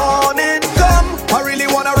the morning come. I really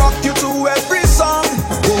wanna rock you to every song.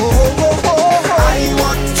 I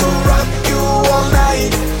want to rock you all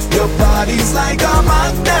night. Your body's like a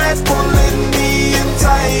magnet pulling me in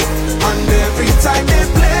tight. And every time they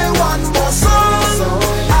play one more song,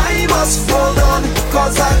 I must hold on,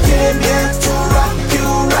 cause I came here to rock you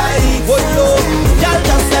right. Whoa, y'all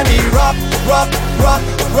just let me rock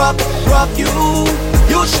you.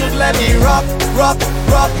 You should let me rock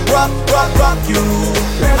you.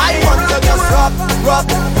 I want to just rock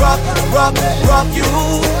you.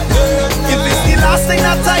 If it's the last thing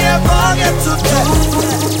that I ever get to do.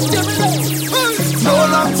 No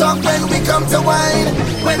long talk when we come to wine.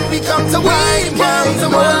 When we come to wine, no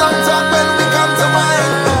long talk when we come to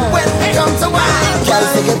wine. When we come to wine, girl,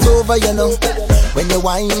 take it over, you know. When you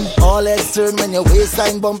whine, all heads turn when your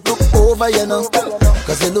waistline bump, look over, you know.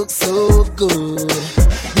 Cause you look so good.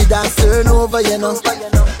 The dance turn over, you know.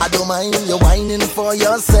 I don't mind you whining for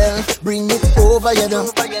yourself. Bring it over, you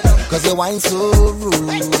know. Cause you whine so rude.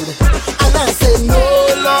 And I say no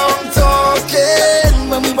long talking.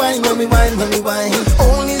 When we whine, when we whine, when we whine.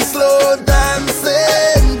 Only slow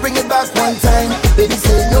dancing. Bring it back one time. Baby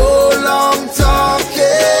say no long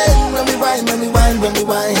talking. When we whine, when we whine, when we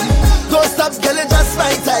whine. Don't stop, girl, you just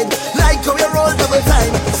my type. Like how you roll double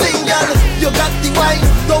time. Sing, girl, you got the wine.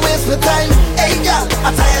 Don't waste my time. Hey, girl,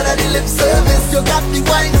 I'm tired of the lip service. You got the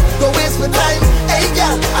wine. Don't waste my time. Hey,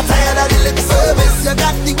 girl, I'm tired of the lip service. You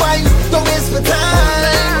got the wine. Don't waste my time.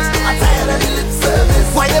 I'm tired of the lip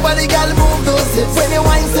service. Why nobody, girl, move those hips? When you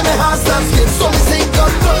whine, see my heart start skip. So me say,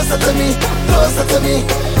 come closer to me, closer to me.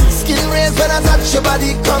 Skin raised when I touch your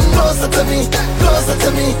body. Come closer to me, closer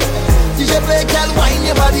to me. DJ play, girl, whine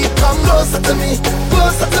your body. Come closer to me,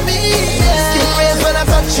 closer to me. Yeah. Skin raised when I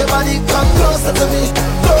touch your body. Come closer to me,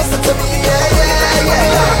 yeah, yeah,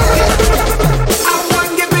 yeah. I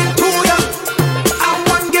want give it to ya. I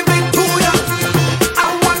want give it to ya. I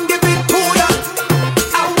want give it to ya.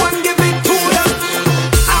 I want give it to ya.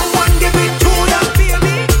 I want give it to ya,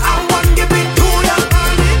 baby. I want give it to ya.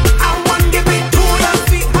 I want give it to ya.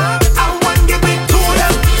 I want give it to ya.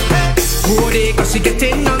 Good day, 'cause she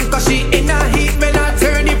getting on, 'cause she in a heat when I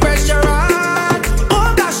turn the pressure on.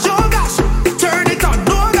 Oh gosh, turn it on.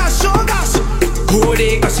 Oh gosh. Good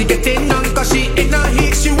day, 'cause she getting on, 'cause she in a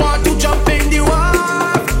heat. She want to jump in the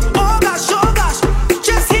water. Oh gosh,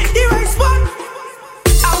 just hit the right spot.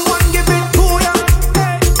 I want give it to ya.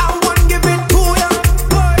 I want give it to ya.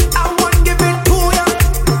 I want give it to ya.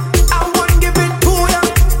 I want give it to ya.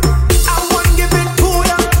 I want give it to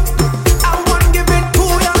ya. I want give it to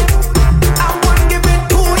ya. I want give it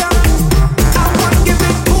to ya. I want give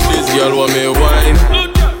it to ya. This girl want me wine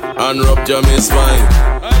and rupture me spine.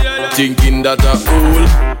 Thinking that a fool,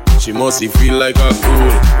 she must feel like a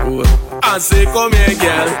fool. I say come here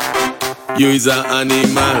girl, you is an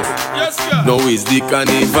animal. Yes, girl. No is the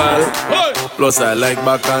carnival. Hey. Plus I like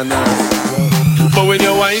bacchanal. But when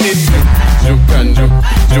you whine it, juke and juke,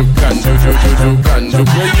 juke and juke, juke and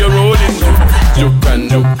juke. When you rolling, juke and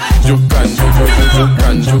juke, juke and juke, juke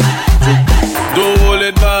and juke. Don't hold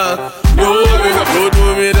it back, no, don't do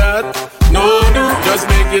me that. No, just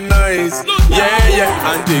make it nice.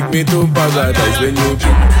 Yeah, and take me to paradise when you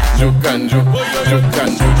juke and juke, juke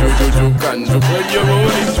and juke, juke and juke. When you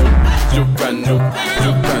rolling, juke and juke,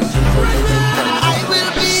 juke and juke, juke and juke. I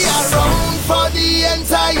will be around for the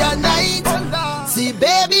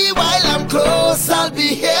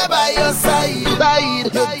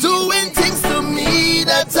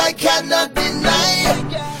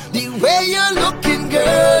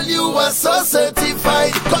so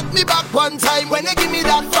certified. Cut me back one time when you give me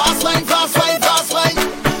that fire.